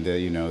 I mean,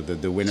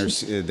 the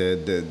winners,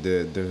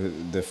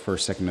 the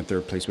first, second, and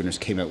third place winners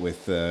came out with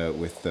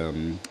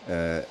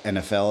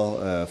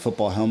NFL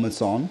football helmets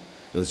on.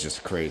 It was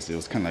just crazy. It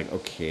was kind of like,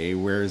 okay,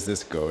 where is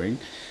this going?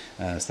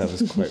 So that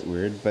was quite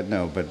weird. But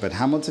no, but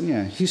Hamilton,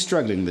 yeah, he's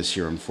struggling this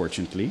year,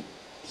 unfortunately.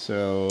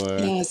 So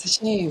Yeah, it's a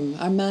shame.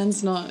 Our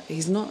man's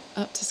he's not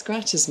up to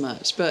scratch as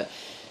much, but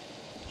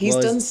he's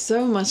Well, done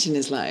so much in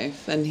his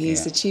life and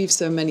he's Yeah. achieved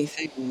so many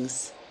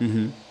things.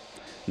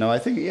 no, I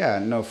think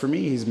no. For me,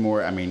 he's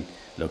more. I mean,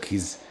 look,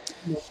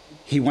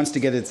 he wants to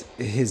get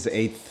his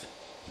eighth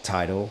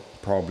title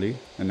probably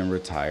and then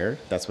retire.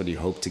 That's what he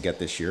hoped to get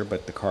this year,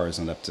 but the car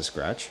isn't up to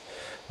scratch.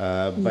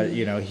 But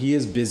he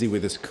is busy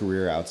with his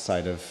career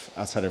outside of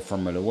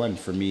Formula One.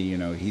 For me,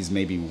 he's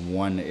maybe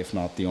one, if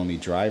not the only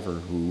driver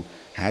who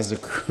has a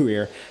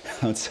career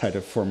outside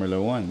of Formula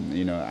One.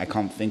 I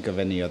can't think of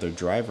any other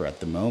driver at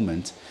the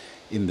moment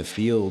in the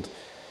field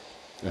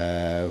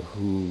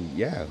who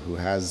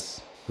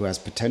has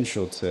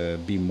potential to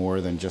be more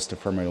than just a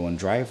Formula One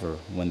driver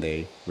when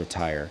they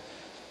retire.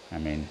 I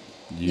mean,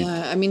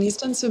 Yeah, I mean, he's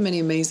done so many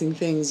amazing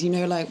things.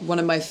 Like one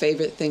of my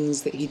favorite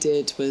things that he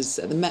did was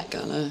at the Met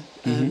Gala.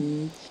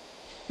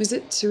 Was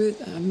it it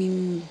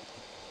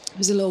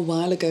was a little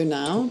while ago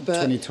now, but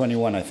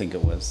 2021, I think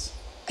it was.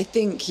 I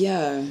think,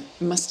 yeah,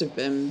 it must have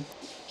been.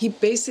 He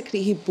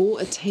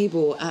bought a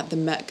table at the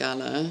Met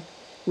Gala,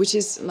 which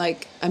is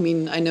like, I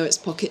mean, I know it's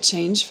pocket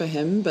change for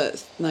him,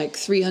 but like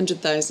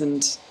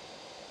 $300,000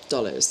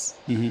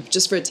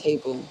 just for a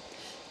table,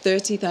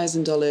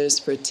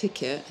 $30,000 for a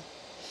ticket.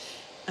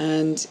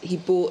 And he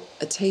bought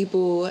a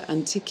table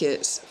and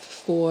tickets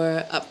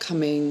for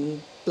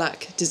upcoming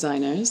Black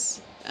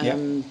designers.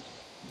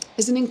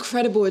 It's an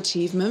incredible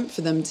achievement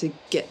for them to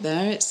get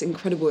there. It's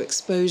incredible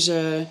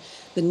exposure.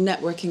 The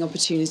networking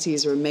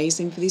opportunities are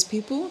amazing for these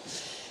people.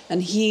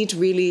 And he'd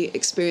really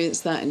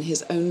experienced that in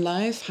his own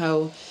life,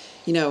 how,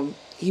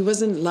 he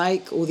wasn't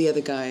like all the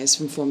other guys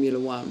from Formula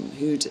One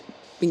who'd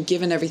been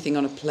given everything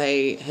on a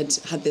plate,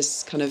 had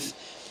this kind of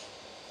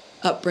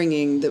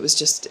upbringing that was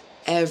just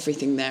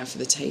everything there for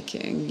the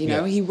taking.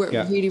 He worked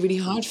really, really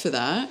hard for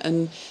that,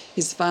 and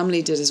his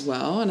family did as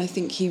well. And I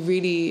think he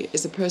really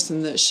is a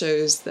person that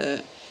shows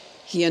that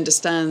he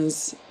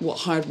understands what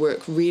hard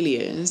work really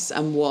is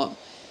and what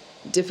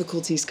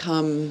difficulties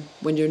come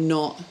when you're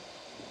not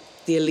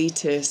the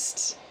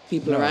elitist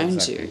people around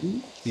exactly.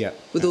 you. Yeah.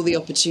 With all the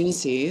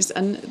opportunities,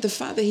 and the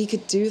fact that he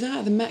could do that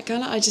at the Met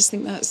Gala, I just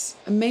think that's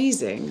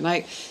amazing.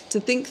 Like, to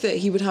think that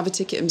he would have a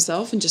ticket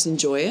himself and just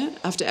enjoy it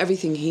after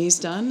everything he's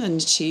done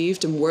and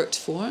achieved and worked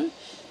for,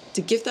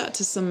 to give that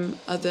to some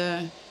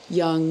other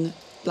young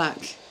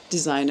Black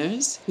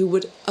designers who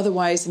would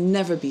otherwise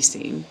never be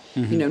seen,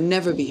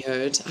 never be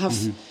heard,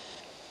 have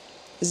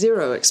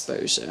zero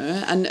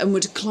exposure, and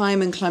would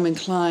climb and climb and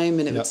climb,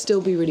 and it would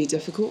still be really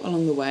difficult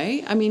along the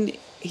way. I mean,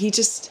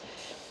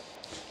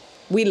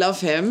 we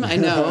love him, I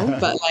know,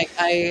 but like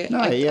I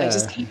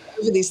just can't get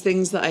over these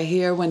things that I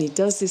hear when he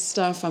does this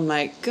stuff. I'm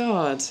like,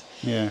 God,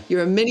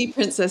 you're a mini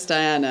Princess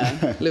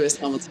Diana, Lewis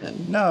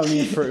Hamilton. No, I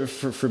mean,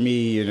 for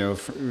me,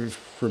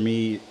 for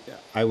me,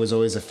 I was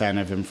always a fan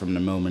of him from the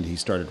moment he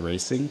started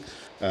racing.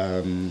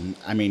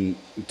 I mean,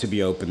 to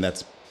be open,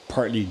 that's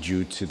partly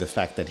due to the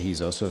fact that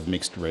he's also of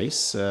mixed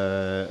race,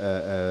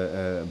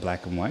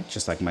 black and white,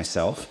 just like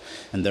myself,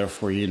 and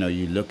therefore,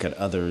 you look at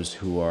others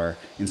who are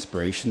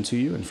inspiration to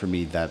you, and for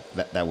me,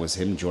 that was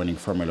him joining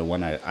Formula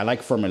One. I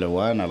like Formula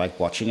One, I like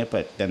watching it,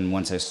 but then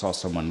once I saw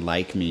someone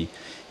like me,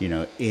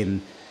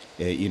 in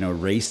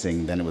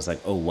racing, then it was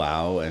like, oh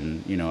wow,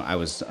 and I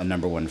was a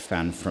number one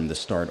fan from the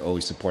start,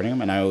 always supporting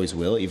him, and I always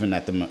will, even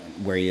at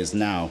where he is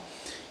now.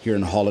 Here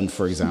in Holland,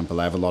 for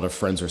example, I have a lot of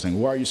friends who are saying,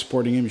 "Why are you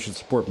supporting him? You should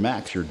support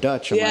Max. You're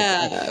Dutch."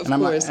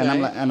 I'm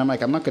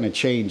like, I'm not going to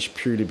change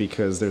purely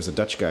because there's a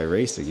Dutch guy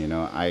racing.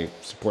 I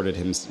supported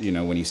him.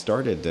 When he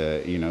started.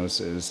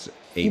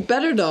 You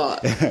better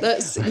not.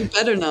 You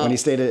better not. When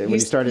he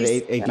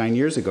started 9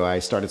 years ago, I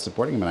started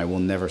supporting him, and I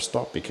will never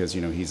stop because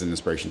he's an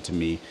inspiration to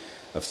me,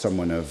 of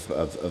someone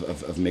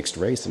of mixed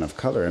race and of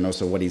color, and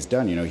also what he's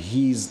done.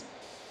 He's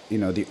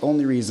the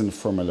only reason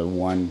Formula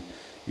One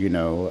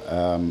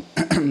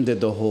did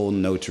the whole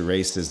no to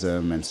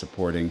racism and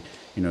supporting,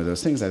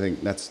 those things. I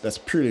think that's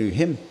purely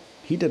him.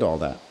 He did all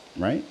that,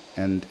 right?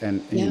 And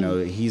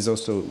he's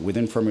also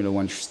within Formula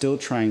One still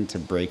trying to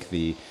break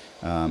the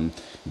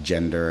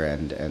gender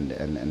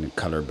and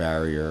color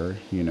barrier,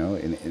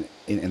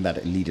 in that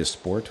elitist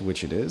sport,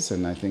 which it is.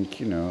 And I think,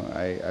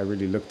 I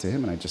really look to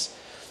him,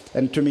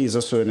 and to me, he's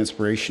also an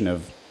inspiration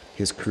of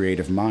his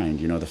creative mind.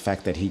 The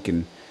fact that he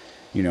can,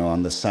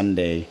 on the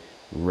Sunday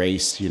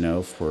race,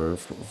 for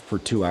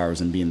 2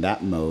 hours and be in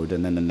that mode,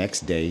 and then the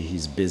next day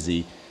he's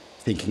busy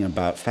thinking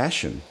about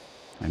fashion.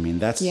 I mean,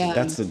 that's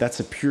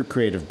a pure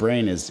creative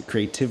brain, is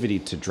creativity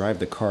to drive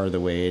the car the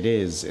way it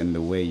is and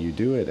the way you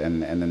do it,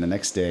 and then the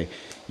next day,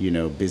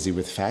 busy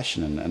with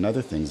fashion and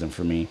other things. And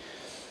for me,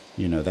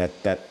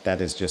 that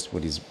is just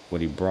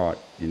what he brought.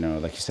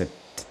 Like you said,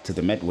 to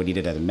the Met, what he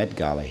did at the Met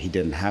Gala, he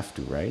didn't have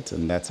to, right?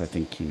 And that's, I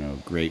think,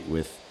 great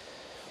with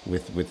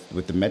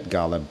the Met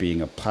Gala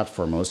being a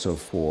platform also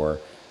for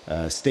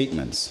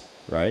statements,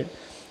 right?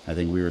 I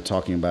think we were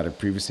talking about it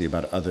previously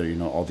about other,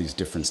 all these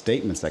different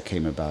statements that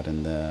came about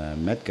in the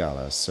Met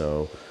Gala.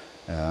 So,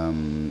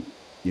 and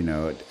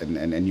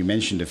you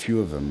mentioned a few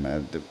of them.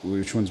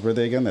 Which ones were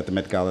they again? At the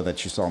Met Gala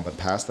that you saw in the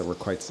past that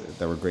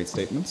were great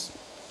statements?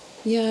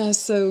 Yeah,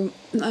 so,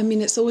 I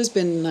mean, it's always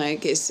been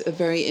it's a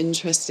very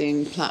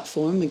interesting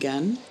platform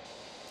again.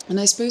 And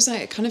I suppose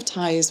it kind of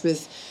ties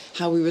with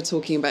how we were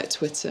talking about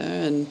Twitter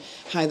and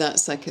how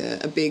that's like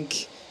a big,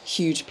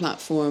 huge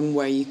platform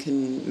where you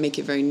can make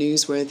it very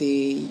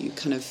newsworthy. You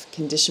kind of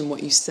condition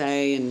what you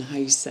say and how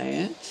you say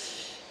it.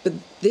 But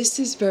this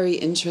is very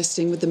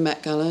interesting with the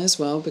Met Gala as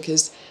well,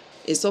 because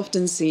it's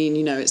often seen,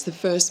 it's the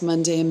first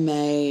Monday in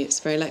May.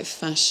 It's very like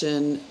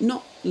fashion,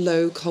 not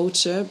low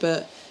culture,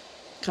 but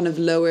kind of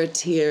lower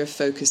tier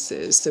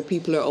focuses. So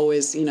people are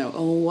always,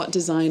 what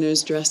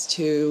designers dressed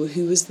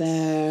who was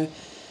there,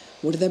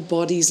 what do their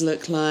bodies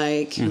look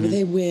like, who are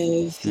they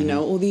with,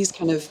 all these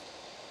kind of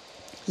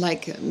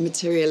like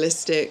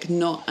materialistic,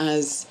 not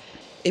as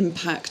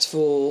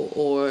impactful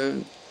or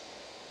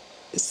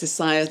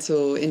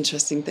societal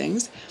interesting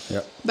things.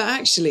 Yep. But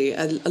actually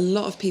a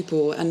lot of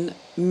people, and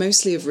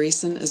mostly of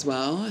recent as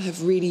well,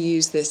 have really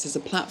used this as a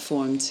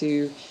platform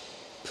to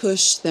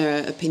push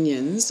their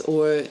opinions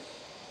or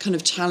kind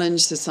of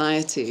challenge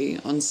society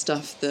on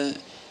stuff that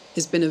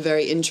has been a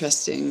very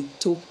interesting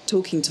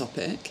talking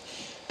topic,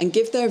 and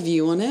give their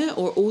view on it,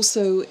 or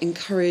also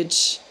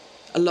encourage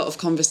a lot of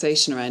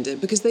conversation around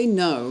it, because they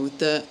know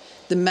that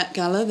the Met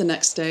Gala the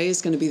next day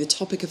is going to be the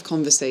topic of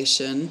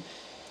conversation,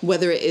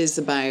 whether it is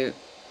about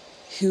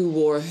who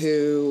wore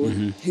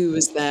who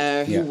was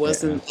there, who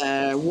wasn't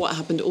there, what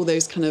happened, all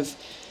those kind of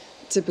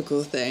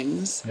typical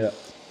things. Yeah.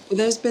 But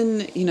there's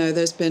been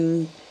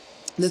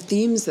the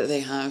themes that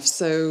they have.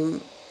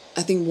 So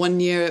I think one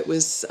year it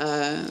was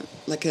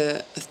like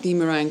a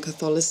theme around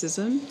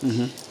Catholicism,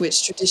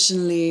 which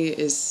traditionally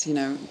is,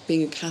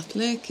 being a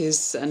Catholic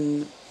is,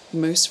 and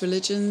most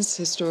religions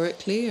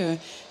historically are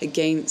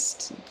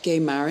against gay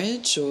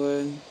marriage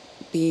or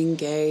being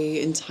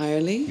gay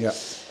entirely. Yeah.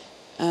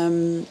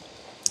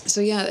 So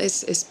yeah,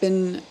 it's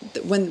been,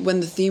 when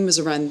the theme was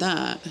around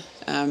that,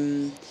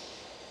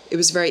 it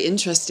was very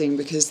interesting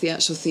because the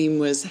actual theme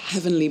was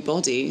heavenly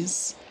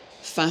bodies,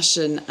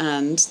 fashion,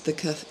 and the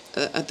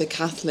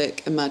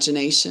Catholic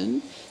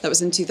imagination. That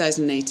was in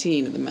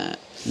 2018 at the Met.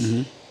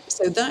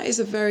 So that is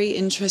a very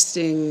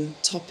interesting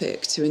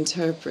topic to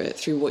interpret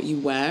through what you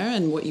wear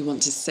and what you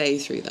want to say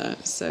through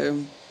that.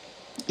 So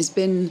it's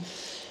been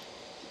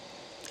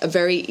a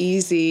very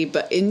easy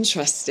but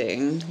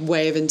interesting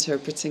way of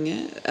interpreting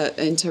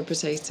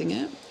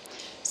it.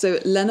 So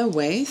Lena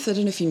Waithe, I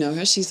don't know if you know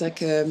her. She's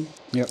like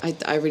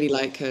I really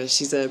like her.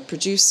 She's a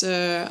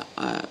producer,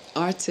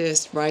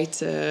 artist,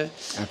 writer,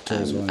 actor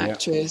as well,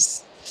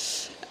 actress.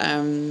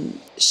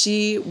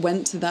 She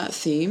went to that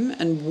theme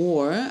and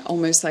wore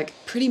almost like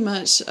pretty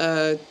much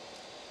a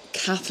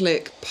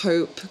Catholic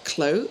Pope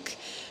cloak,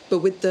 but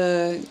with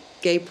the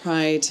gay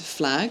pride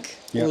flag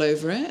all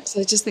over it. So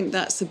I just think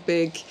that's a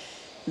big,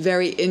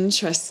 very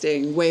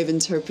interesting way of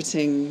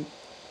interpreting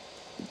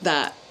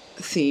that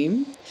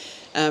theme.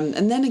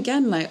 And then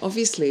again, like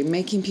obviously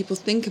making people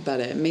think about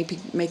it, maybe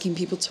making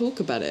people talk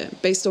about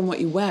it based on what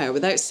you wear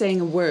without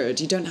saying a word.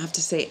 You don't have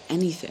to say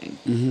anything.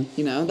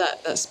 You know,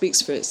 that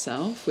speaks for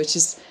itself, which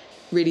is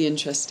really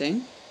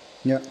interesting.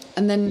 Yeah.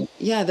 And then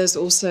there's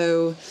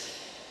also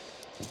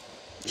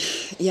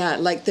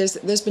like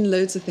there's been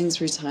loads of things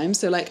through time.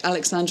 So like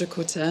Alexandra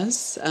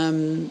Cortez,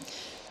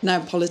 now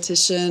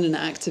politician and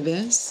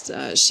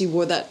activist, she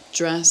wore that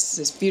dress,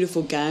 this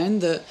beautiful gown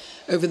that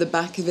over the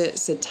back of it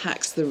said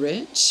 "Tax the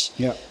Rich,"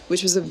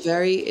 which was a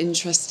very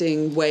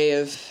interesting way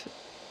of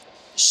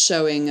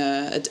showing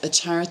a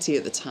charity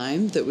at the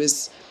time that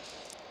was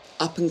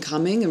up and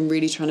coming and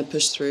really trying to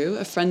push through.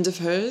 A friend of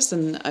hers,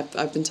 and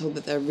I've been told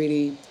that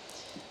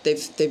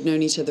they've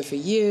known each other for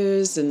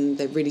years, and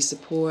they really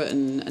support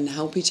and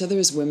help each other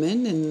as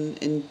women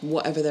in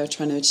whatever they're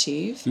trying to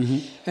achieve.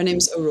 Her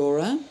name's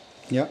Aurora.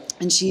 Yeah.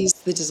 And she's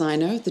the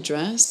designer of the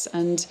dress,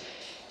 and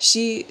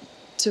she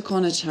took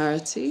on a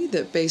charity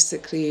that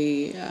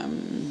basically,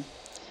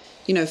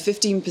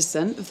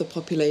 15% of the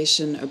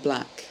population are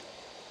black.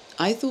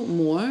 I thought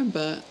more,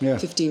 but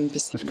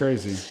 15%. That's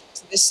crazy.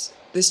 So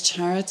this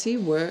charity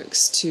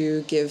works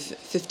to give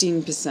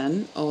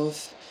 15%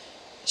 of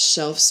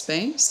shelf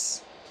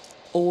space,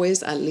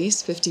 always at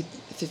least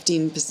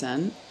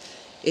 15%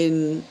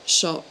 in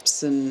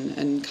shops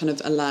and kind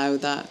of allow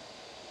that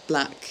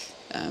black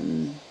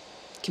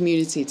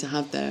community to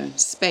have their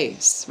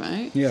space,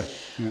 right? Yeah.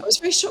 I was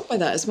very shocked by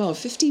that as well.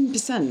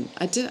 15%.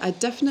 I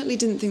definitely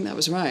didn't think that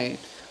was right.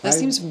 That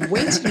seems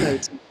way too low.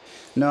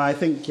 No, I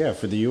think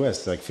for the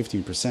U.S. like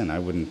 15%. I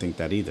wouldn't think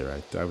that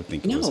either. I would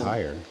think it was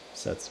higher.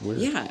 So that's weird.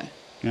 Yeah.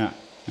 Yeah.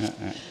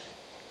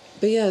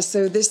 But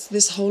so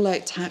this whole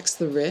like tax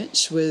the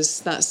rich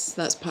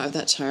that's part of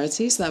that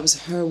charity. So that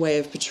was her way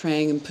of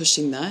portraying and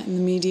pushing that in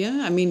the media.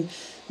 I mean,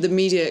 the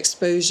media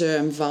exposure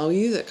and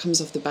value that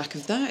comes off the back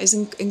of that is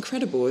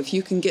incredible. If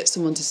you can get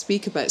someone to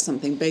speak about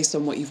something based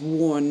on what you've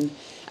worn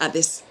at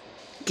this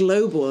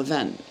global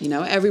event,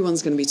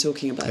 everyone's going to be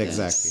talking about it.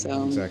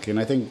 Exactly. And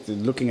I think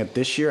looking at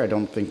this year, I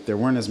don't think there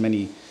weren't as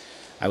many,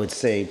 I would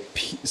say,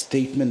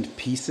 statement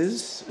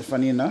pieces.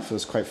 Funny enough, it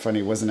was quite funny.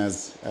 It wasn't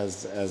as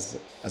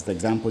the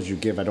examples you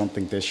give. I don't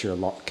think this year a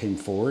lot came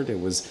forward. It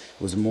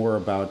was more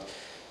about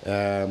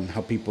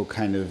how people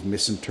kind of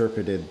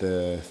misinterpreted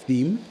the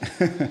theme.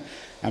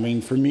 I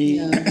mean, for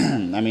me,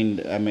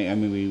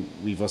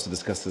 we've also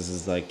discussed this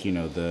as like,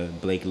 the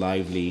Blake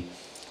Lively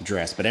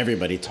dress, but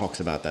everybody talks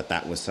about that.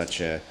 That was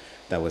such a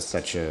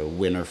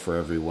winner for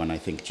everyone. I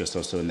think just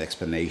also in the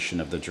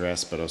explanation of the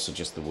dress, but also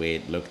just the way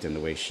it looked and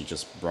the way she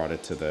just brought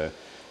it to the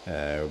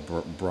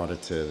brought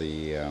it to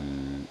the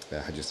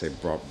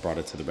brought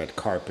it to the red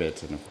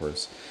carpet, and of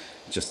course,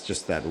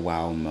 just that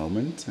wow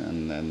moment.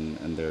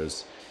 And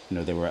there's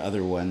there were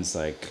other ones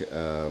like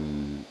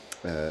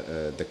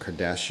the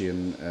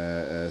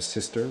Kardashian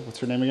sister. What's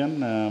her name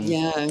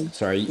again?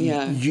 Sorry.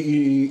 Yeah.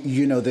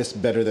 You know this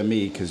better than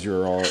me because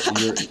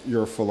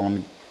you're full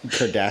on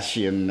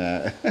Kardashian.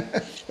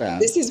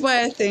 This is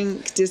why I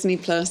think Disney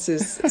Plus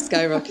is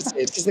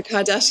skyrocketed, because the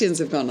Kardashians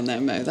have gone on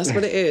their mode. That's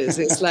what it is.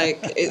 It's like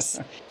it's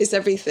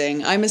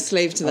everything. I'm a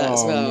slave to that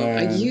as well.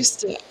 Man. I used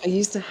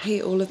to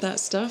hate all of that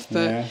stuff,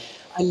 but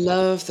I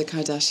love the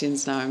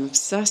Kardashians now. I'm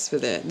obsessed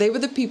with it. They were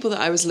the people that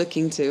I was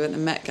looking to at the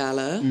Met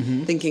Gala,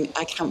 thinking,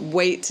 I can't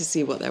wait to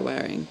see what they're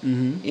wearing.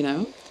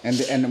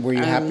 And were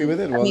you happy with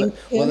it? Kim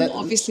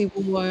obviously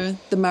wore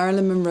the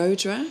Marilyn Monroe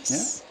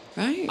dress,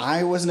 right?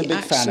 I wasn't a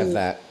big fan of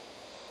that.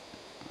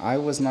 I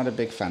was not a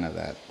big fan of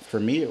that. For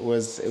me, it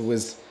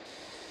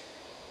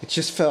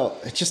just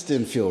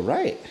didn't feel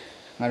right.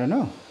 I don't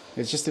know.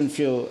 It just didn't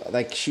feel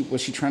like she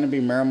was trying to be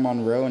Marilyn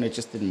Monroe, and it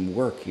just didn't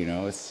work.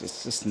 It's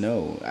just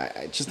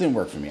it just didn't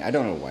work for me. I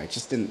don't know why. It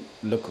just didn't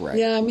look right.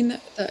 Yeah, I mean,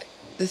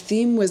 the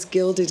theme was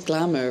gilded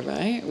glamour,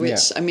 right?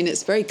 Which I mean,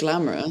 it's very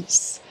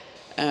glamorous,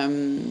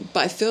 but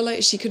I feel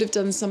like she could have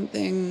done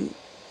something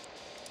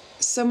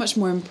so much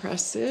more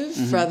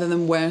impressive rather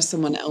than wear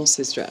someone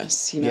else's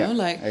dress.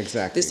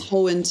 Exactly. This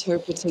whole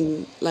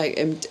interpreting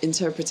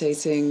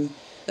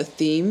a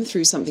theme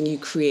through something you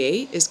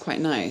create is quite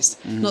nice.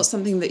 Not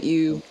something that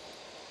you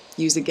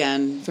use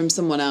again from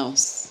someone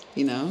else,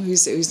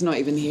 who's not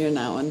even here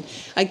now. And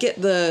I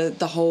get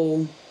the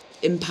whole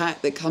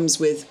impact that comes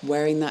with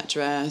wearing that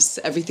dress,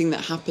 everything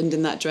that happened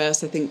in that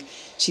dress. I think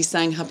she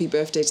sang Happy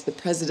Birthday to the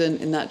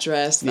President in that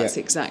dress. That's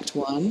the exact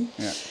one.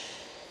 Yeah.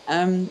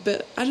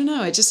 But I don't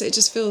know. It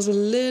just feels a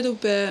little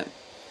bit.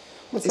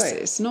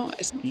 It's not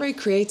very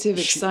creative,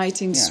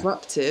 exciting,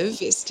 disruptive.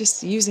 It's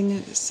just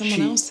using someone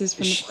else's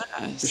from the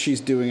past.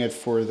 She's doing it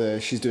for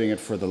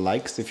the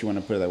likes, if you want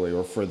to put it that way,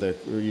 or for the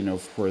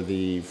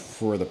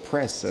for the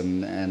press,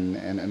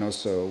 and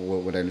also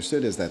what I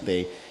understood is that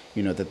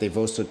they've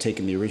also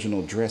taken the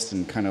original dress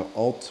and kind of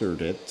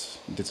altered it,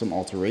 did some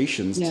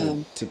alterations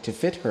to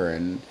fit her.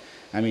 And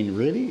I mean,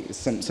 really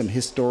some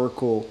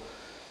historical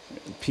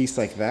piece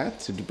like that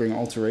to bring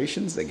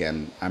alterations.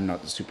 Again, I'm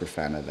not a super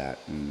fan of that,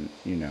 and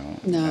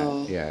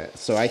No. yeah.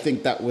 So I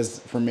think that was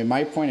from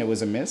my point, it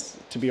was a miss.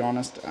 To be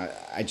honest,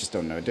 I just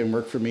don't know. It didn't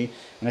work for me,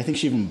 and I think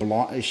she even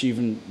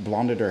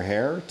blonded her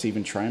hair to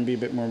even try and be a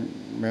bit more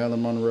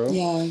Marilyn Monroe.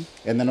 Yeah.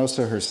 And then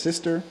also her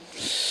sister.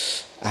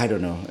 I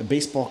don't know, a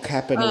baseball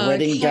cap and a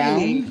wedding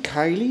gown.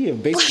 Kylie, a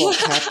baseball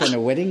cap and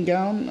a wedding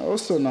gown.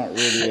 Also not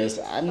really as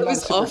I'm It not a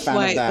was super fan of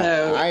Off-White, that.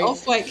 though.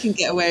 Off-White can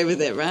get away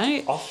with it,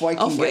 right?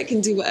 Off-White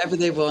Can do whatever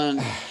they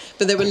want.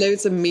 But there were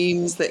loads of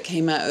memes that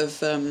came out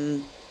of,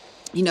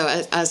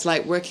 as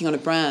like working on a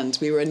brand,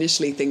 we were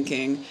initially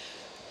thinking,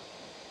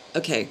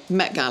 okay,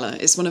 Met Gala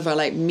is one of our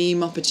like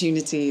meme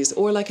opportunities,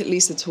 or like at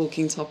least a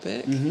talking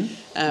topic.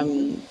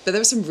 But there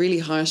were some really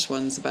harsh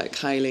ones about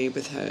Kylie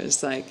with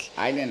hers. Like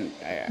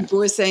people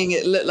were saying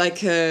it looked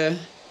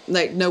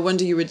like no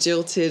wonder you were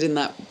jilted in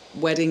that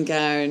wedding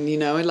gown,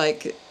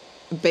 like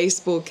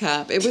baseball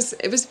cap. It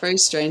was very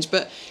strange,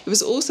 but it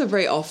was also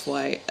very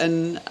Off-White,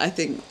 and I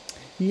think.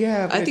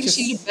 Yeah, but I think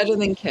she did better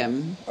than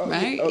Kim,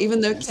 right?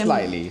 Even though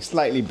Kim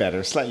slightly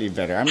better.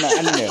 I'm not.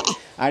 I don't know.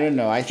 I don't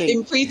know. I think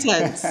in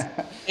pretense.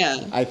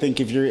 Yeah. I think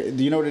do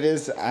you know what it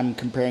is? I'm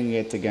comparing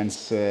it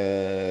against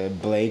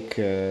Blake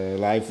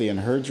Lively and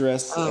her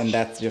dress, and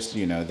that's just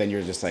then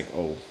you're just like,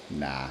 oh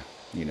nah,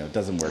 it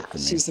doesn't work for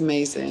me. She's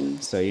amazing.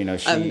 So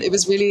it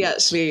was really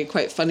actually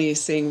quite funny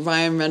seeing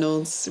Ryan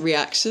Reynolds'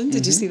 reaction.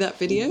 Did you see that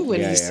video when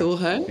he saw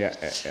her? Yeah.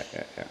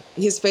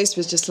 His face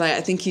was just like,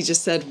 I think he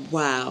just said,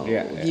 "Wow,"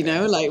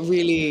 like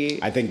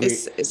really. I think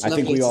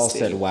we all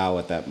said "wow"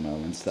 at that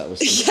moment. So that was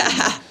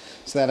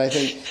So that I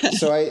think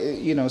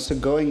so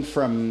going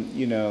from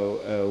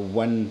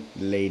one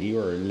lady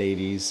or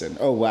ladies and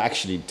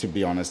actually to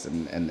be honest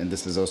and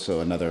this is also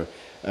another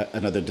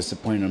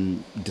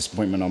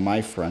disappointment on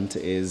my front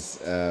is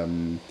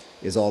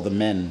all the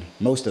men,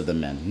 most of the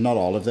men, not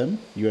all of them.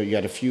 You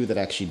had a few that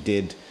actually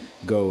did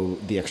go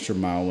the extra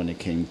mile when it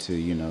came to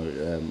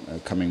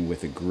coming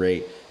with a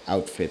great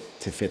outfit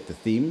to fit the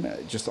theme.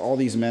 Just all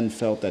these men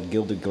felt that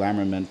gilded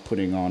glamour meant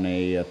putting on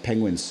a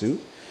penguin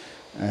suit,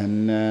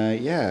 and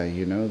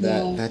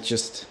that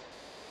just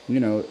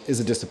is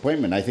a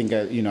disappointment. I think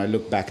I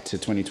look back to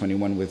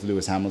 2021 with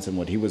Lewis Hamilton,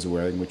 what he was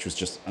wearing, which was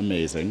just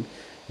amazing.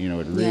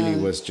 It really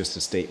was just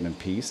a statement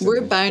piece.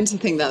 We're bound to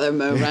think that though,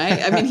 Mo,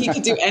 right? I mean, he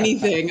could do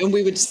anything and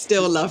we would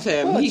still love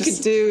him. He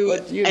could do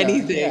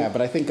anything. Yeah, but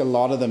I think a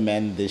lot of the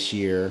men this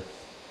year,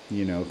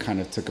 kind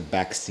of took a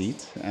back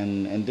seat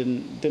and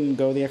didn't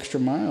go the extra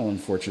mile,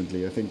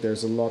 unfortunately. I think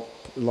there's a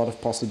lot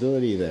of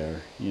possibility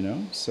there,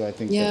 So I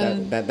think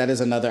that is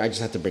another, I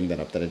just had to bring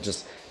that up,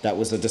 that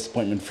was a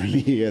disappointment for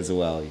me as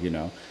well,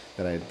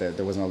 that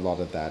there wasn't a lot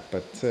of that.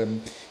 But,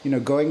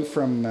 going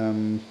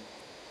from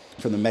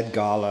the Met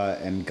Gala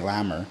and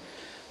glamour,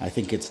 I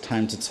think it's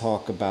time to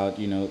talk about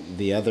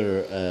the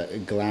other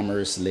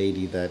glamorous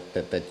lady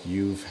that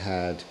you've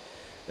had.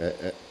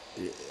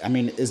 I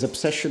mean, is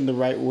obsession the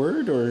right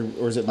word,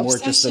 or is it more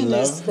just a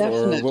love,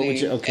 or what would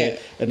you? Okay,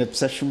 an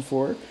obsession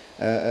for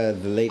the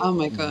late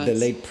the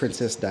late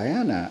Princess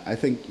Diana. I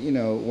think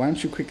why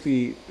don't you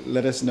quickly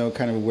let us know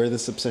kind of where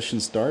this obsession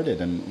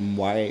started and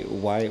why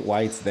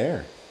it's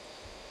there.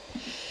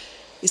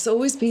 It's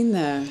always been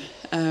there.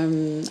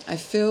 I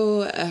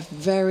feel a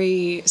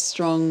very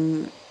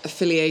strong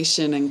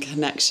affiliation and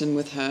connection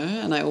with her,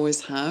 and I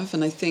always have.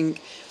 And I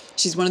think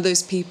she's one of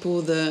those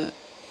people that,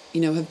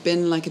 have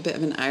been like a bit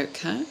of an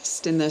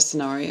outcast in their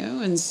scenario.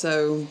 And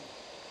so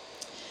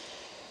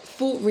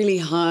fought really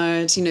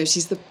hard.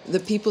 She's the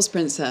people's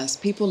princess.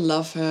 People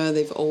love her.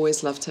 They've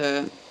always loved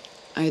her.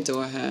 I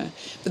adore her.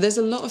 But there's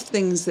a lot of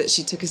things that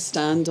she took a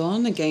stand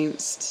on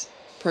against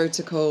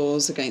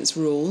protocols, against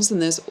rules.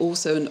 And there's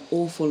also an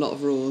awful lot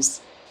of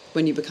rules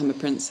when you become a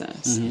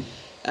princess.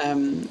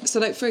 So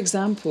like, for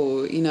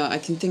example, I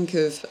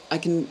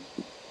can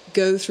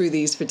go through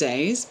these for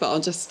days, but I'll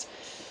just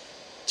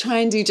try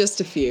and do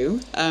just a few.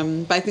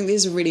 But I think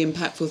these are really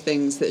impactful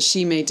things that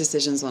she made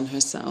decisions on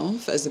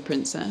herself as a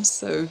princess.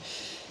 So,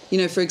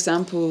 for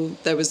example,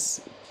 there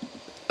was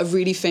a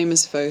really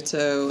famous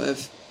photo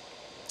of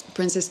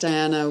Princess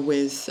Diana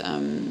with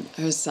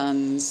her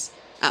sons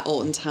at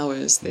Alton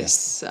Towers,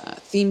 this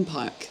theme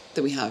park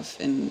that we have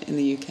in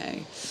the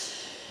UK,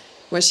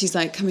 where she's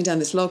like coming down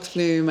this log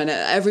flume, and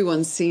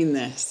everyone's seen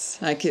this.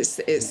 Like it's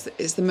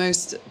the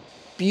most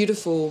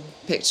beautiful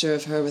picture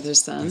of her with her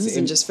sons,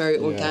 and just very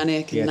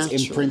organic and natural.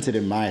 It's imprinted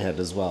in my head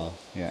as well.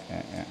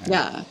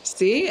 Yeah.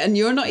 See, and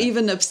you're not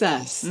even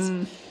obsessed,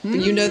 but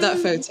you know that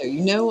photo.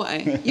 You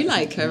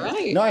like her,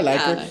 right? No, I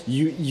like her.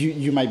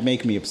 You might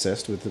make me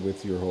obsessed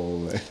with your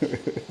whole.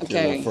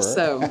 Okay,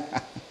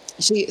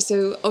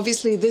 so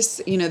obviously this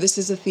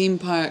is a theme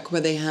park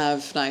where they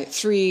have like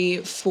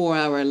 3-4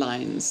 hour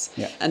lines,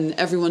 and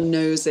everyone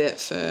knows it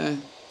for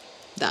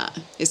that.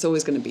 It's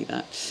always going to be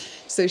that.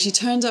 So she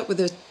turned up with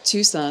her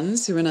 2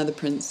 sons, who are now the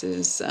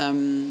princes,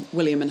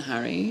 William and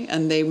Harry,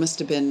 and they must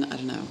have been, I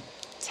don't know,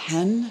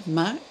 10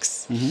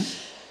 max.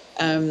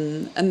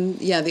 And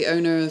the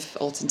owner of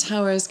Alton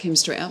Towers came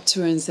straight up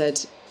to her and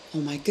said, oh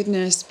my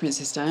goodness,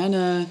 Princess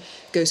Diana,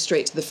 go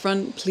straight to the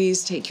front,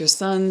 please take your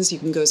sons. You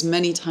can go as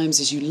many times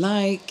as you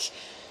like.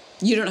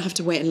 You don't have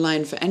to wait in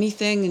line for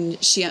anything.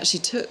 And she actually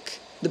took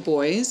the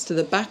boys to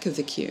the back of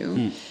the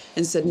queue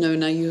and said, no,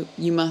 now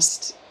you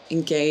must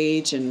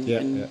engage and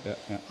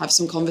have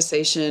some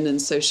conversation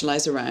and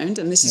socialize around.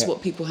 And this is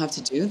what people have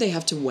to do. They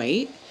have to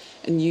wait.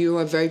 And you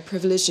are very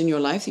privileged in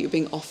your life that you're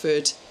being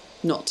offered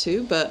not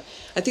to. But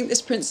I think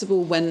this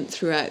principle went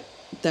throughout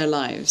their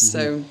lives.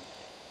 So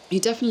you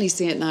definitely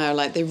see it now.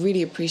 Like, they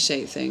really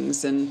appreciate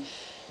things, and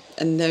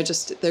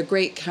they're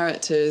great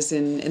characters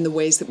in the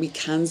ways that we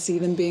can see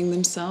them being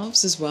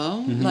themselves as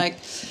well. Like,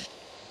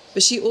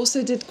 but she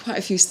also did quite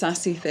a few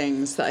sassy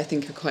things that I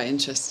think are quite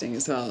interesting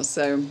as well.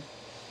 So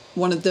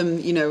one of them,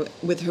 you know,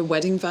 with her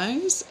wedding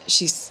vows,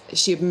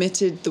 she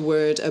omitted the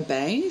word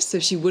obey. So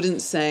she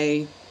wouldn't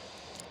say,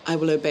 I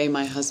will obey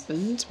my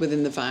husband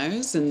within the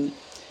vows. And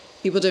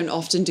people don't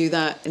often do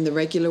that in the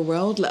regular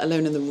world, let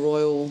alone in the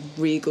royal,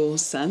 regal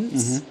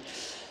sense.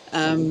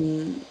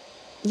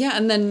 Yeah,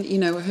 and then, you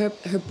know,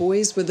 her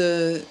boys were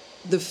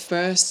the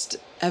first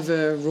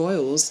ever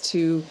royals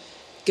to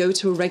go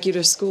to a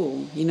regular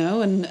school, you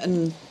know,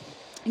 and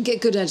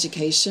get good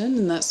education.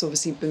 And that's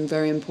obviously been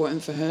very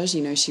important for her.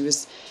 You know, she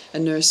was a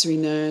nursery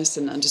nurse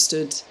and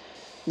understood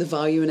the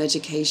value in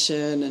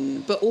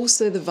education, but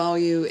also the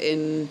value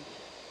in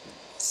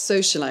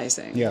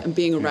socializing and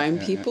being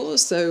around people.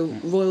 So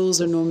royals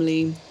are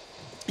normally,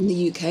 in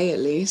the UK at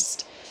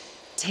least,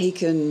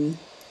 taken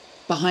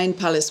behind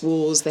palace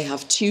walls. They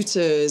have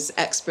tutors,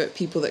 expert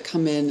people that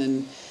come in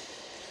and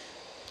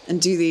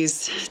do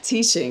these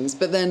teachings.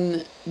 But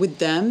then with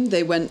them,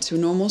 they went to a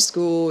normal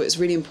school. It's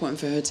really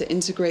important for her to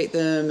integrate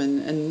them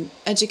and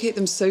educate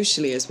them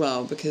socially as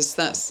well, because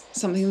that's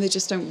something they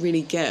just don't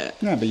really get.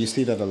 Yeah, but you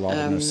see that a lot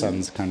in her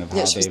sons, kind of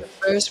how she was the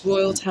first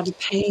royal to have a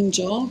paying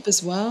job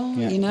as well.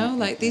 You know,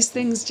 like these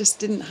things just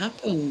didn't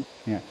happen.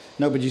 Yeah,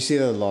 no, but you see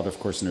that a lot, of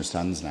course, in her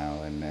sons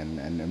now.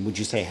 And would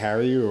you say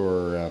Harry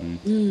or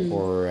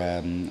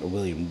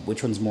William?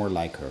 Which one's more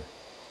like her?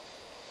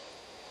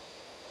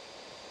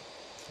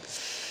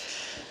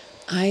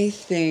 I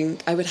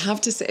think I would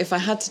have to say, if I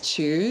had to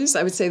choose,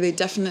 I would say they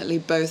definitely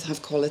both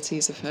have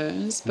qualities of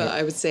hers. But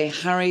I would say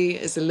Harry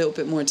is a little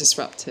bit more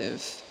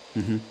disruptive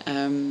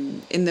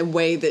in the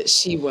way that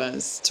she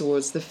was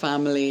towards the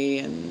family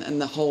and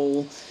the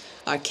whole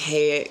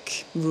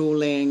archaic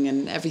ruling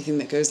and everything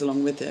that goes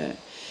along with it.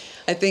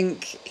 I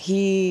think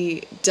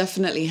he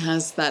definitely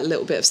has that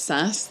little bit of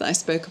sass that I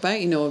spoke about.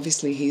 You know,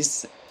 obviously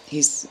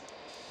he's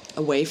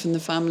away from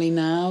the family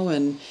now,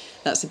 and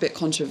that's a bit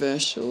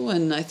controversial.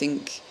 And I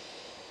think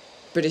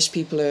British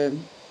people are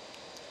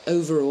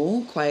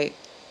overall quite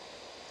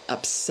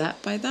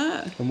upset by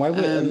that. And why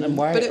would, and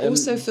why, but it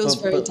also feels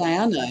very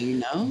Diana, you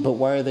know? But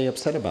why are they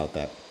upset about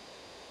that?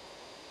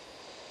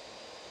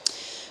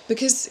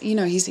 Because, you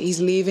know, he's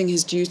leaving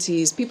his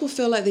duties. People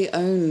feel like they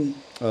own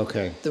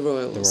the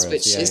royals,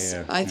 which is,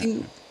 I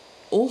think,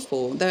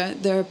 awful.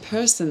 They're a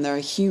person, they're a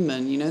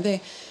human, you know?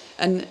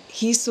 And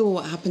he saw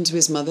what happened to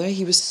his mother.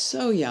 He was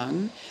so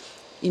young.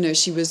 You know,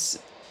 she was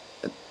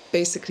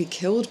basically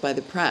killed by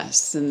the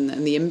press and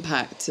the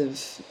impact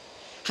of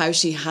how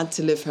she had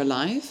to live her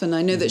life. And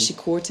I know that she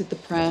courted the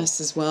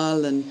press as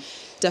well and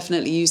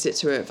definitely used it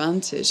to her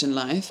advantage in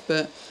life.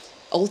 But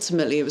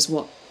ultimately, it was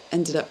what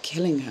ended up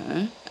killing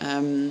her.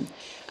 And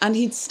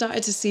he'd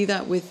started to see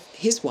that with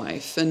his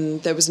wife.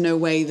 And there was no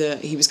way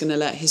that he was going to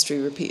let history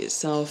repeat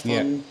itself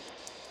on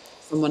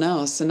someone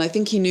else. And I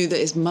think he knew that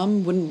his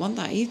mum wouldn't want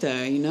that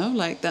either, you know?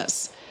 Like,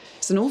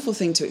 it's an awful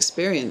thing to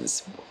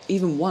experience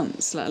even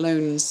once, let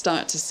alone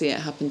start to see it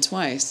happen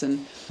twice.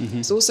 And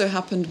it's also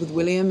happened with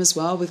William as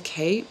well, with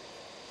Kate.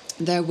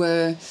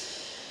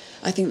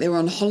 I think they were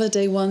on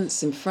holiday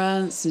once in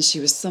France, and she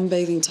was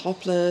sunbathing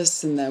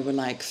topless, and there were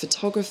like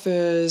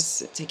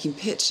photographers taking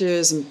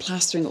pictures and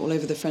plastering it all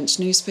over the French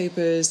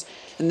newspapers.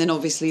 And then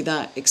obviously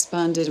that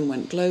expanded and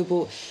went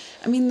global.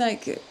 I mean,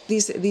 like,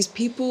 these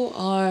people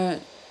are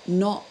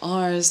not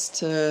ours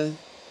to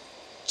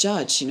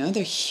judge, you know,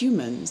 they're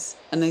humans.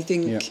 And I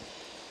think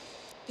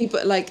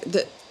people like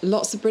that,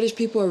 lots of British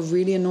people are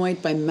really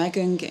annoyed by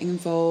Meghan getting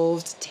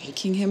involved,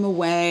 taking him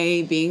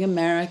away, being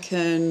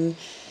American.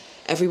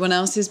 Everyone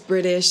else is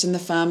British in the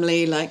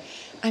family. Like,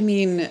 I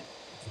mean,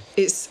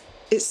 it's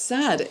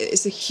sad.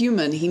 It's a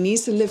human. He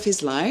needs to live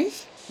his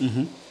life,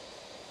 and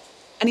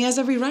he has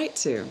every right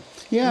to.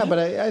 Yeah, but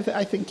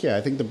I think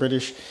the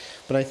British,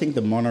 but I think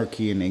the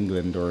monarchy in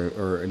England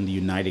or in the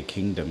United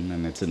Kingdom,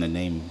 and it's in the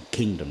name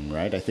kingdom,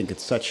 right? I think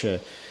it's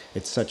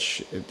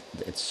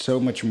so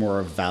much more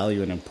of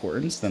value and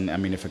importance than, I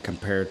mean, if I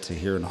compare it to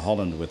here in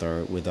Holland with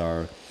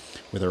our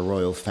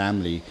royal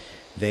family,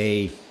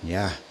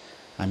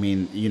 I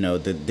mean,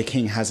 the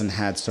king hasn't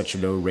had such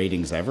low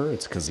ratings ever.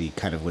 It's because he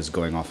kind of was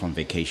going off on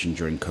vacation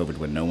during COVID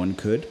when no one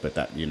could, but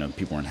that,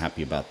 people weren't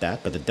happy about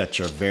that. But the Dutch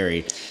are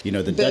very, the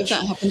But Dutch.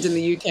 that happened in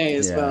the UK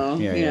as well.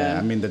 Yeah.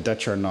 I mean, the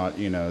Dutch are not,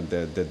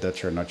 the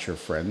Dutch are not your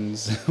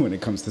friends when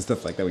it comes to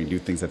stuff like that. We do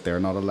things that they're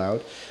not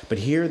allowed. But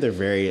here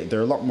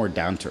they're a lot more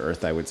down to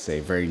earth, I would say,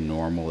 very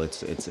normal.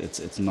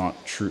 It's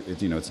not true.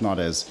 It's not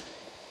as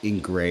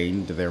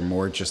ingrained. They're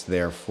more just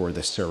there for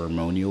the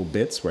ceremonial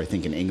bits, where I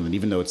think in England,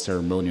 even though it's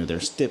ceremonial, they're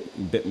still a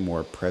bit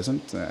more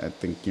present, I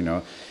think,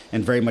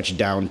 and very much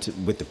down to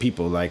with the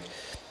people. Like,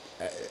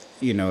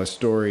 a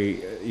story,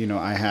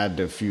 I had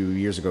a few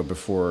years ago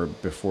before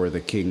the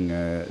King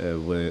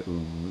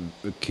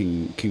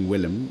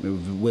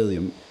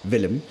Willem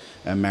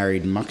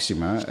married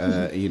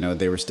Maxima.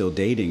 They were still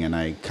dating, and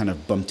I kind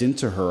of bumped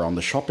into her on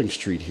the shopping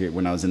street here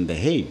when I was in The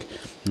Hague.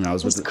 And I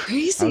was It's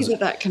crazy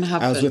that can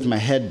happen. I was with my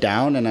head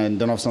down, and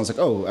then all of a sudden I was like,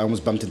 oh, I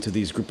almost bumped into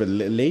these group of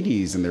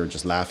ladies, and they were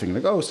just laughing,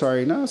 like, oh,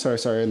 sorry, no,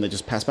 sorry, and they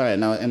just passed by.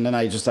 And then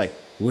I just like,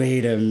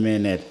 wait a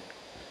minute,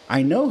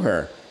 I know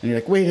her. And you're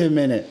like, wait a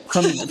minute,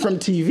 from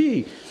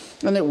TV.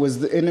 And it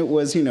was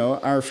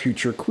our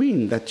future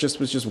queen that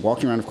was just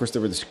walking around. Of course,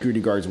 there were the security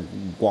guards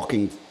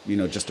walking,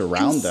 just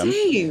around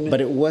Insane. them.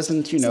 But it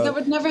wasn't, So that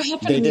would never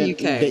happen in the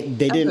UK.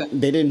 They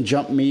didn't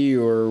jump me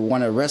or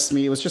want to arrest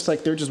me. It was just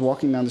like they're just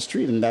walking down the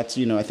street, and that's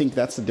I think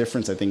that's the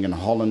difference. I think in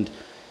Holland,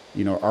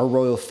 our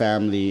royal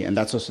family, and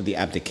that's also the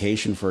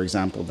abdication, for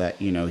example, that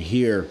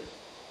here,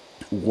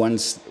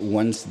 once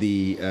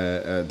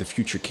the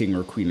future king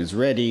or queen is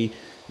ready,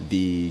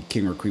 the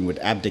king or queen would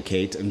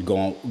abdicate and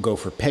go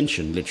for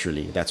pension,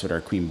 literally. That's what our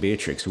Queen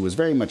Beatrix, who was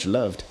very much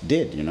loved,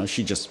 did.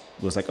 She just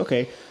was like,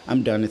 okay,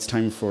 I'm done. It's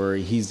time for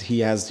he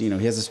has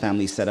his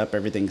family set up,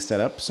 everything's set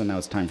up, so now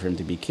it's time for him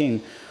to be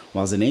king.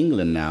 Whilst in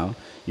England now,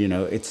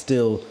 it's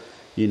still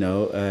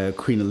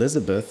Queen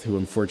Elizabeth, who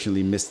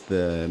unfortunately missed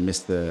the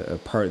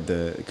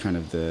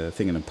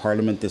thing in the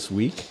Parliament this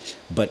week,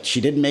 but she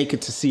did make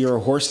it to see her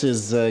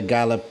horses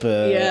gallop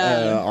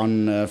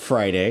on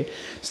Friday,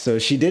 so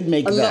she did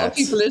make that. A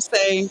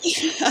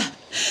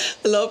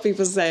lot of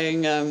people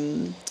saying,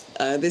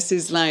 this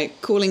is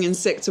like calling in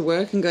sick to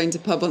work and going to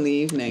pub on the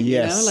evening.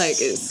 Yes.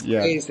 It's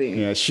crazy.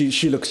 Yeah,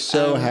 she looks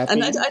so happy.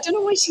 And I don't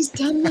know why she's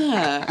done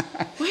that.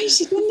 Why has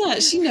she done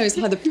that? She knows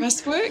how the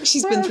press works.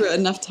 She's been through it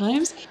enough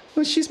times.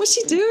 Well, what's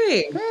she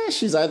doing?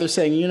 She's either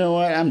saying, you know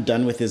what, I'm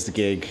done with this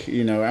gig.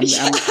 I'm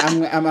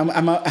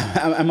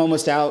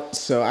almost out,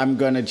 so I'm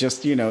gonna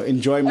just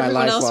enjoy my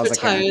life. Everyone else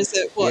retires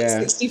at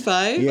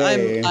 65?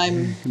 Yeah,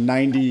 I'm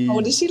 90. How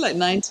old is she? Like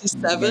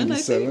 97, I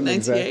think. 98.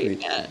 Exactly.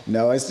 Yeah.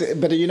 No,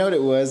 but you know what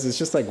it was? It's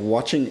just like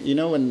watching,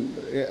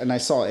 and I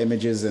saw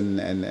images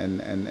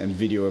and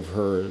video of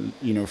her,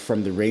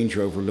 from the Range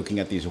Rover looking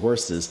at these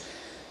horses.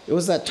 It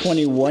was that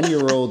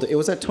 21-year-old. It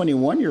was that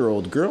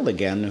 21-year-old girl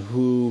again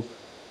who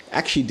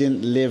actually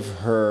didn't live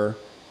her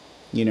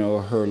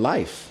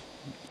life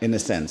in a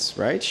sense,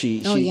 right?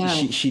 She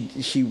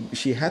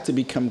had to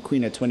become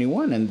queen at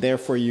 21, and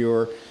therefore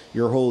your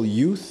whole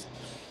youth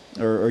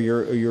or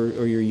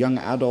your young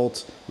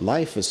adult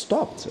life is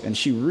stopped. And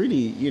she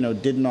really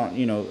did not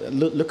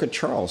look at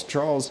Charles.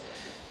 Charles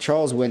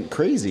went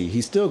crazy.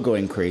 He's still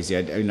going crazy.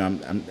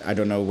 I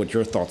don't know what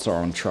your thoughts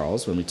are on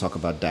Charles when we talk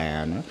about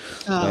Diana.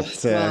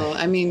 Well,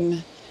 I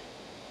mean,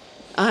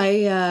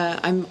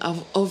 I'm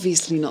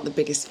obviously not the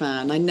biggest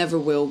fan. I never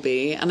will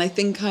be. And I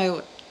think I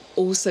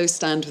also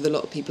stand with a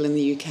lot of people in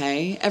the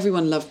UK.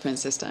 Everyone loved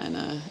Princess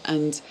Diana.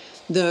 And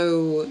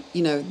though,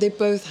 they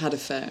both had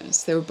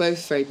affairs, they were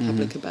both very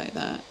public about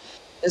that.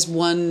 There's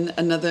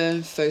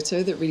another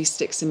photo that really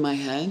sticks in my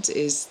head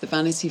is the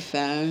Vanity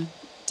Fair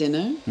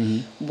dinner,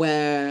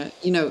 where,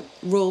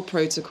 royal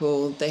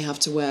protocol, they have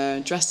to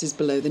wear dresses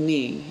below the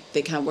knee.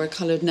 They can't wear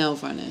coloured nail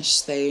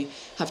varnish. They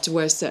have to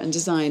wear certain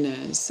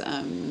designers.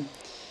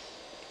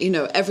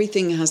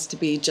 Everything has to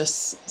be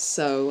just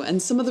so.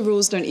 And some of the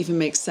rules don't even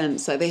make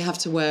sense. Like they have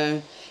to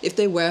wear, if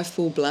they wear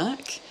full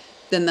black,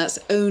 then that's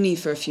only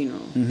for a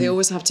funeral. They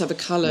always have to have a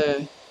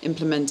colour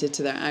implemented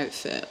to their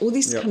outfit. All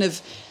these kind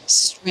of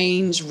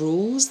strange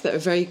rules that are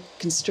very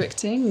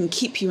constricting and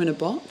keep you in a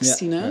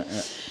box,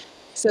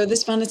 So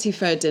this Vanity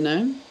Fair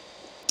dinner,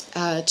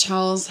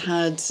 Charles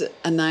had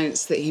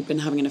announced that he'd been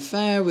having an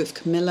affair with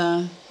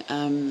Camilla,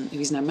 who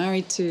he's now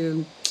married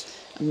to.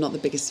 I'm not the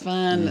biggest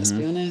fan, let's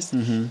be honest.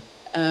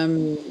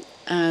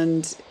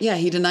 And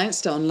he'd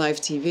announced it on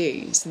live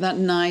TV. So that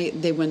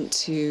night they went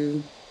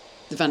to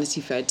the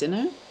Vanity Fair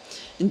dinner,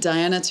 and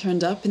Diana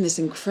turned up in this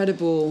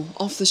incredible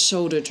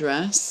off-the-shoulder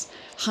dress,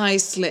 high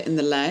slit in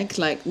the leg,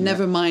 like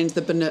never mind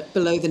the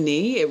below the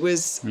knee. It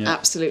was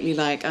absolutely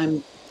like,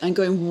 I'm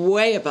going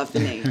way above the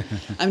knee.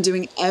 I'm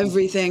doing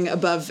everything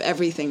above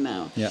everything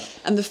now. Yeah.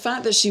 And the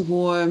fact that she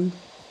wore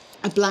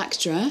a black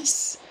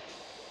dress,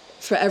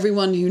 for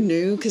everyone who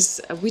knew, because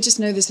we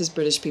just know this as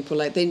British people,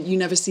 like you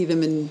never see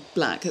them in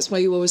black. That's why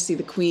you always see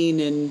the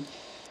Queen in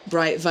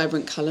bright,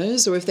 vibrant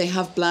colours, or if they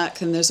have black,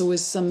 then there's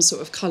always some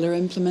sort of colour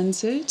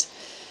implemented.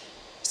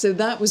 So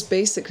that was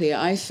basically,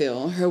 I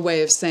feel, her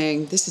way of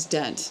saying, this is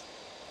dead.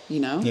 you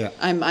know? Yeah.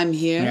 I'm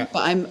here, Yeah.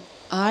 but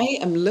I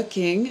am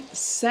looking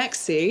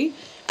sexy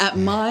at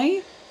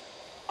my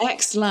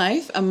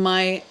ex-life, and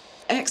my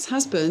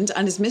ex-husband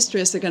and his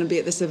mistress are going to be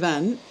at this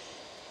event,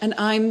 and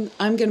I'm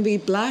going to be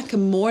black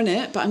and mourn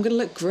it, but I'm going to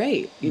look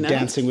great, you know?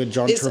 Dancing with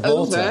John It's Travolta.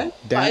 over,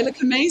 but I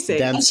look amazing.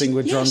 Dancing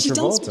with John she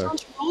danced with Travolta. John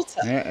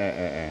Travolta.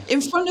 Yeah.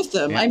 In front of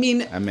them. Yeah, I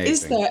mean, is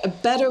amazing. there a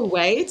better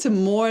way to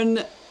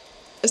mourn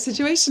a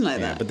situation like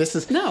that? But this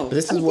is I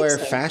don't where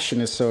think so.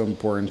 fashion is so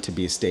important to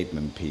be a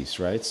statement piece,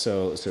 right?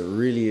 So it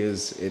really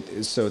is.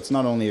 So it's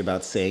not only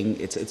about saying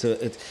it's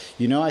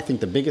you know, I think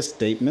the biggest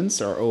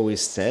statements are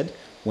always said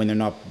when they're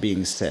not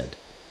being said.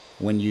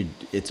 When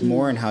it's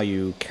more in how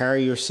you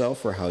carry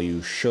yourself or how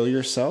you show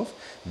yourself.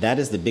 That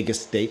is the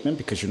biggest statement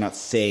because you're not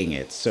saying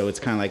it. So it's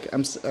kind of like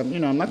I'm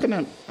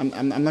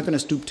not gonna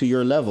stoop to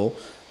your level,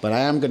 but I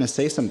am gonna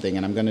say something,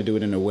 and I'm gonna do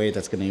it in a way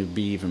that's gonna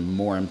be even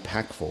more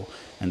impactful.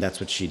 And that's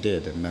what she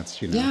did, and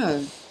that's Yeah.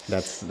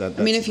 That's I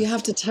mean, if you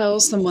have to tell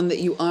someone that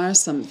you are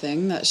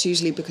something, that's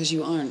usually because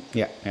you aren't.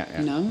 Yeah.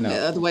 You know? No.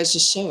 Otherwise,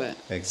 just show it.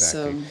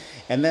 Exactly. So,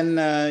 And then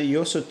you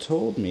also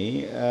told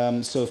me,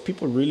 so if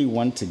people really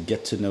want to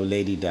get to know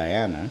Lady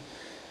Diana,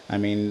 I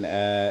mean,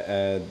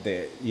 there's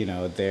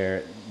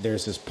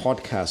this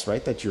podcast,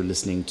 right, that you're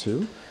listening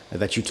to,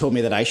 that you told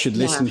me that I should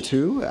listen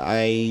to.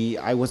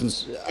 I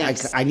wasn't.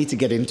 Yes. I need to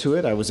get into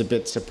it. I was a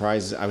bit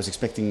surprised. I was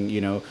expecting,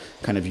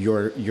 kind of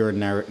your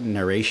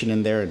narration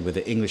in there and with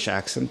the English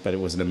accent, but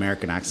it was an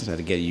American accent. I had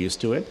to get used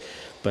to it.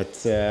 But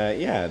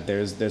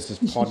there's this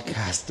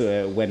podcast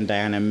when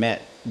Diana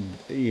met,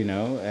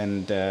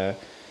 and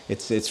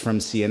it's from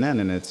CNN,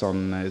 and it's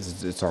on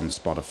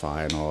Spotify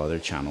and all other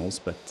channels.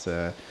 But it's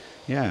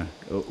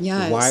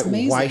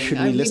amazing. Why should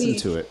we listen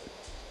to it?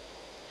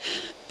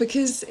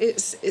 Because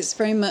it's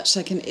very much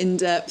like an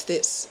in-depth.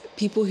 It's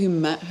people who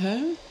met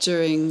her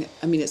during.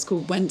 I mean, it's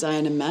called When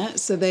Diana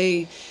Met. So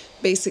they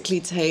basically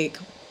take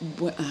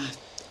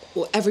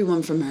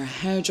everyone from her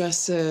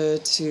hairdresser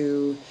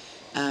to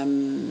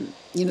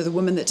the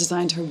woman that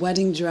designed her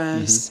wedding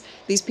dress,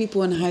 these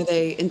people and how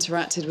they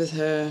interacted with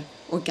her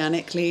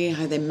organically,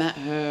 how they met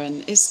her,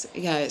 and it's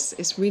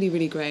really,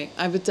 really great.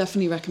 I would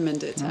definitely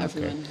recommend it to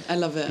everyone. I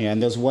love it. Yeah,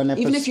 and there's one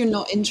episode. Even if you're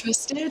not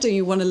interested or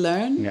you want to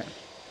learn,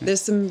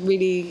 there's some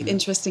really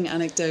interesting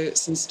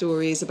anecdotes and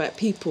stories about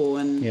people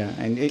and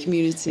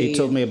community. He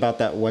told me about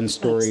that one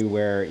story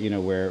where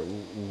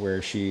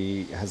where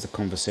she has a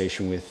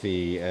conversation with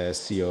the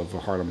CEO of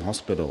Harlem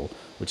Hospital,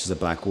 which is a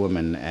black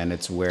woman, and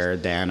it's where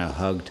Diana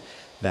hugged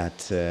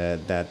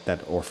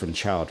that orphan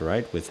child,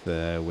 right, with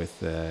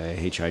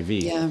HIV,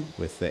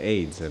 with the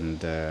AIDS, and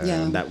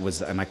that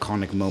was an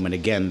iconic moment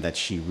again that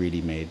she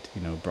really made,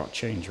 brought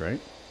change, right?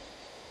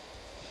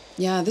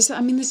 Yeah, this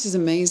is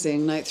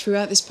amazing. Like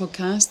throughout this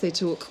podcast, they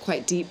talk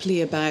quite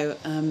deeply about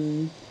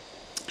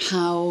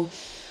how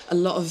a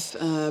lot of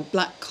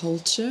black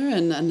culture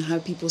and how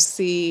people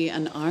see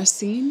and are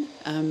seen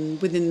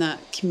within that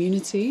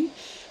community,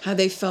 how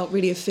they felt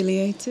really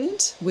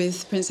affiliated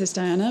with Princess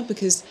Diana,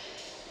 because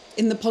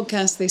in the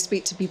podcast, they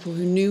speak to people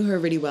who knew her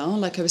really well,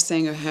 like I was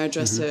saying, her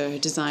hairdresser, her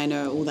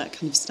designer, all that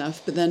kind of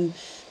stuff. But then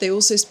they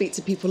also speak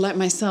to people like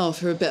myself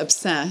who are a bit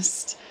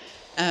obsessed,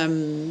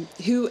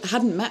 who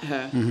hadn't met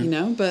her,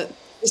 But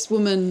this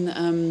woman,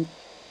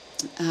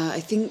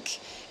 I think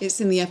it's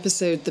in the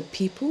episode The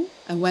People,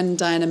 and When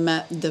Diana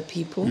Met the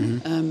People,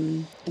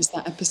 is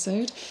that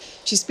episode.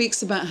 She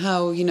speaks about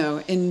how,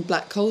 in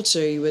black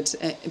culture, you would,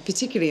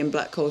 particularly in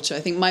black culture, I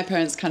think my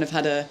parents kind of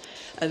had a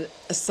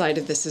side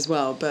of this as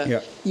well, but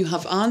you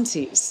have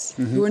aunties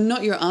who are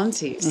not your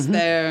aunties.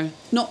 They're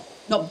not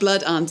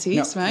blood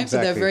aunties, right? Exactly.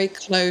 But they're very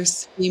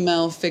close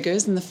female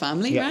figures in the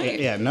family, right?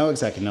 Yeah, no,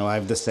 exactly. No, I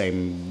have the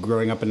same.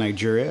 Growing up in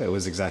Nigeria, it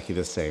was exactly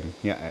the same.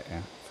 Yeah,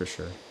 for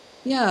sure.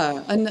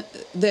 Yeah, and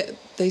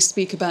they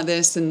speak about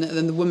this, and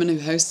then the woman who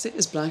hosts it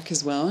is black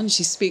as well, and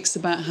she speaks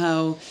about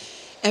how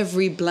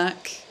every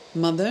black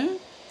mother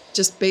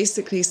just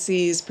basically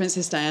sees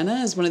Princess Diana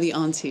as one of the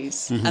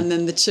aunties, and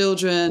then the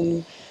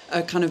children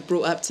are kind of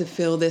brought up to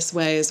feel this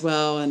way as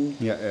well, and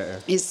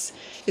it's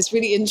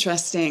really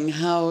interesting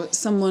how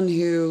someone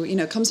who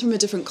comes from a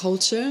different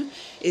culture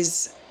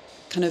is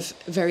kind of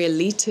very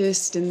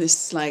elitist in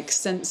this like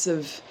sense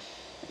of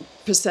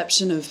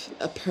perception of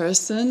a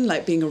person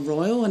like being a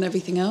royal and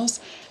everything else,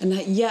 and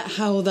yet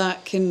how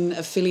that can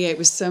affiliate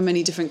with so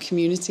many different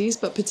communities,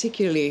 but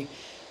particularly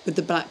with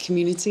the black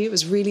community. It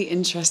was really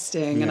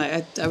interesting, and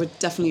I would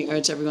definitely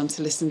urge everyone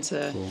to listen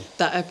to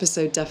that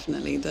episode.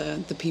 Definitely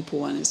the People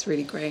one is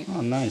really great.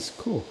 Oh, nice,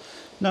 cool.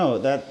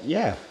 No,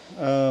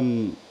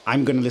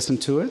 I'm gonna listen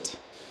to it.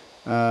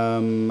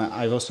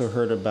 I've also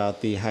heard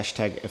about the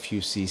hashtag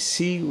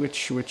FUCC,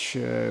 which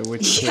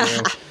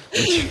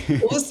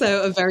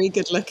also a very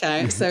good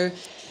lookout. So,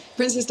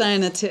 Princess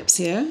Diana tips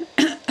here,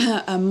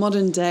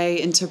 modern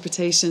day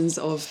interpretations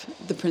of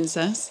the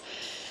princess.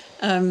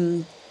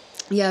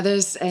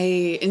 There's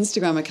a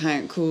Instagram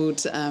account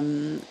called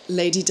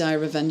Lady Di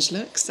Revenge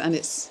Looks, and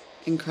it's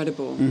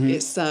incredible.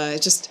 It's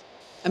just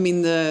I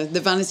mean,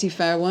 the Vanity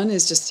Fair one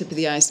is just tip of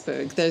the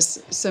iceberg.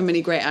 There's so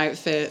many great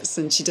outfits,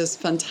 and she does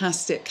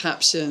fantastic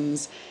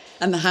captions.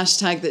 And the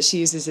hashtag that she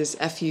uses is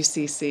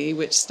FUCC,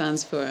 which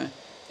stands for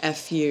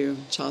FU,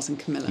 Charles and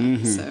Camilla.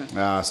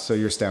 So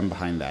you're standing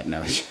behind that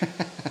now.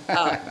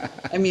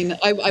 I mean,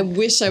 I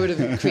wish I would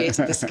have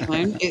created this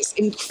account. It's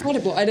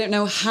incredible. I don't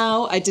know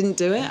how I didn't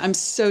do it. I'm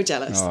so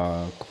jealous.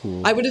 Oh,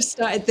 cool. I would have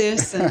started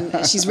this,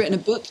 and she's written a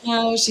book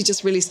now. She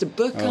just released a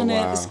book on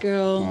it, this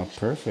girl. Oh,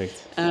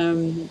 perfect.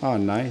 Oh,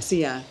 nice. So,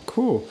 yeah.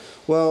 Cool.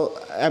 Well,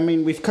 I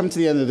mean, we've come to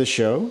the end of the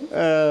show,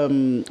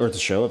 or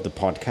the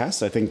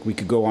podcast. I think we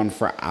could go on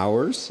for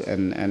hours,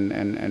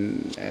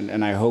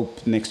 and I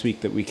hope next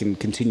week that we can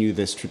continue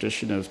this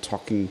tradition of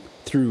talking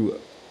through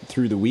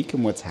the week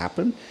and what's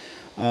happened.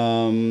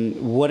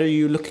 What are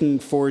you looking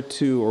forward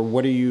to, or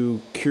what are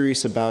you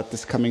curious about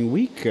this coming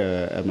week,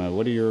 Emma?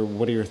 What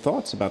are your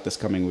thoughts about this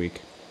coming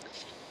week?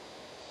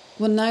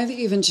 Well, now that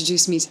you've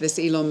introduced me to this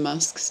Elon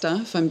Musk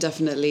stuff, I'm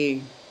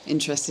definitely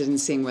interested in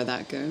seeing where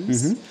that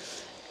goes.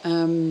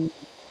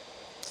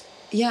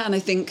 Yeah, and I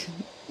think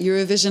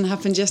Eurovision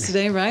happened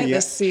yesterday, right? Yeah,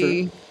 Let's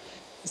see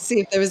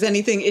if there was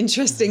anything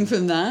interesting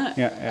from that.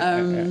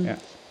 Yeah.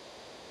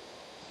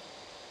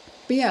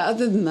 But yeah,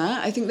 other than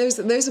that, I think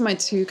those are my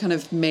two kind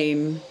of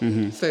main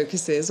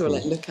focuses or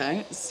like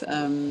lookouts.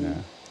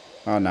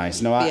 Oh,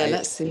 nice. No,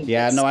 let's see.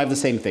 Yeah, no, I have the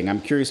same thing.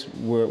 I'm curious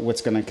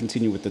what's going to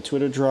continue with the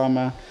Twitter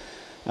drama.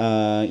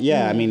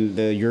 I mean,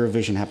 the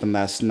Eurovision happened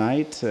last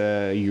night.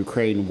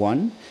 Ukraine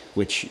won,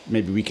 which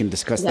maybe we can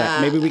discuss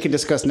that. Maybe we can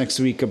discuss next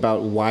week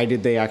about why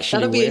did they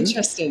actually win. That'll be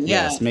interesting.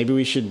 Yeah. Yes, maybe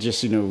we should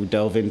just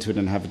delve into it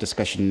and have a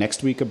discussion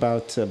next week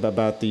about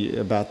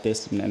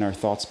this and our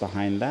thoughts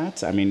behind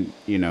that. I mean,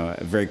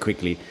 very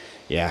quickly,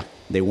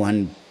 they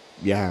won.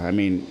 Yeah, I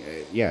mean,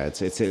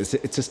 it's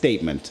a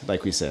statement,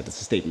 like we said, it's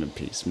a statement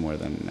piece more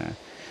than.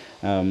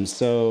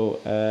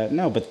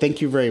 No, but thank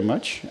you very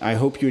much. I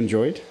hope you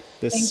enjoyed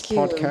this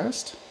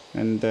podcast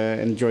and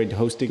enjoyed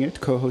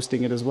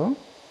co-hosting it as well.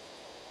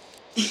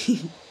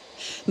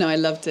 No, I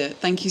loved it.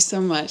 Thank you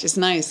so much. It's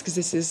nice because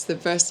this is the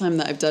first time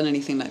that I've done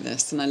anything like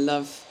this, and I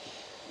love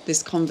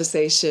this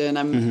conversation.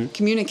 I'm a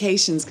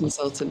communications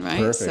consultant, right?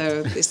 Perfect.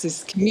 So this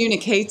is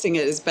communicating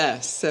at its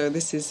best. So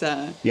this is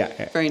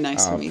very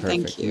nice for me.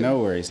 Perfect. Thank you. No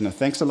worries. No,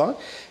 thanks a lot.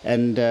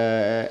 And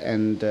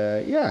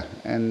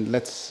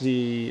let's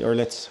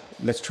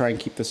try and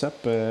keep this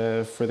up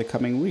for the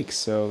coming weeks.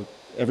 So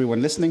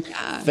everyone listening,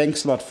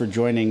 thanks a lot for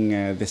joining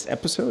this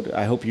episode.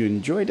 I hope you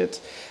enjoyed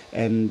it,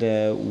 and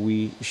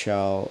we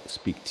shall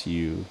speak to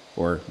you,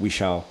 or we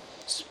shall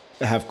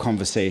have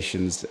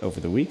conversations over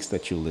the weeks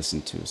that you'll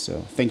listen to.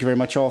 So thank you very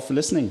much all for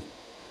listening.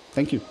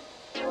 Thank you.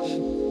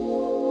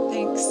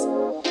 Thanks.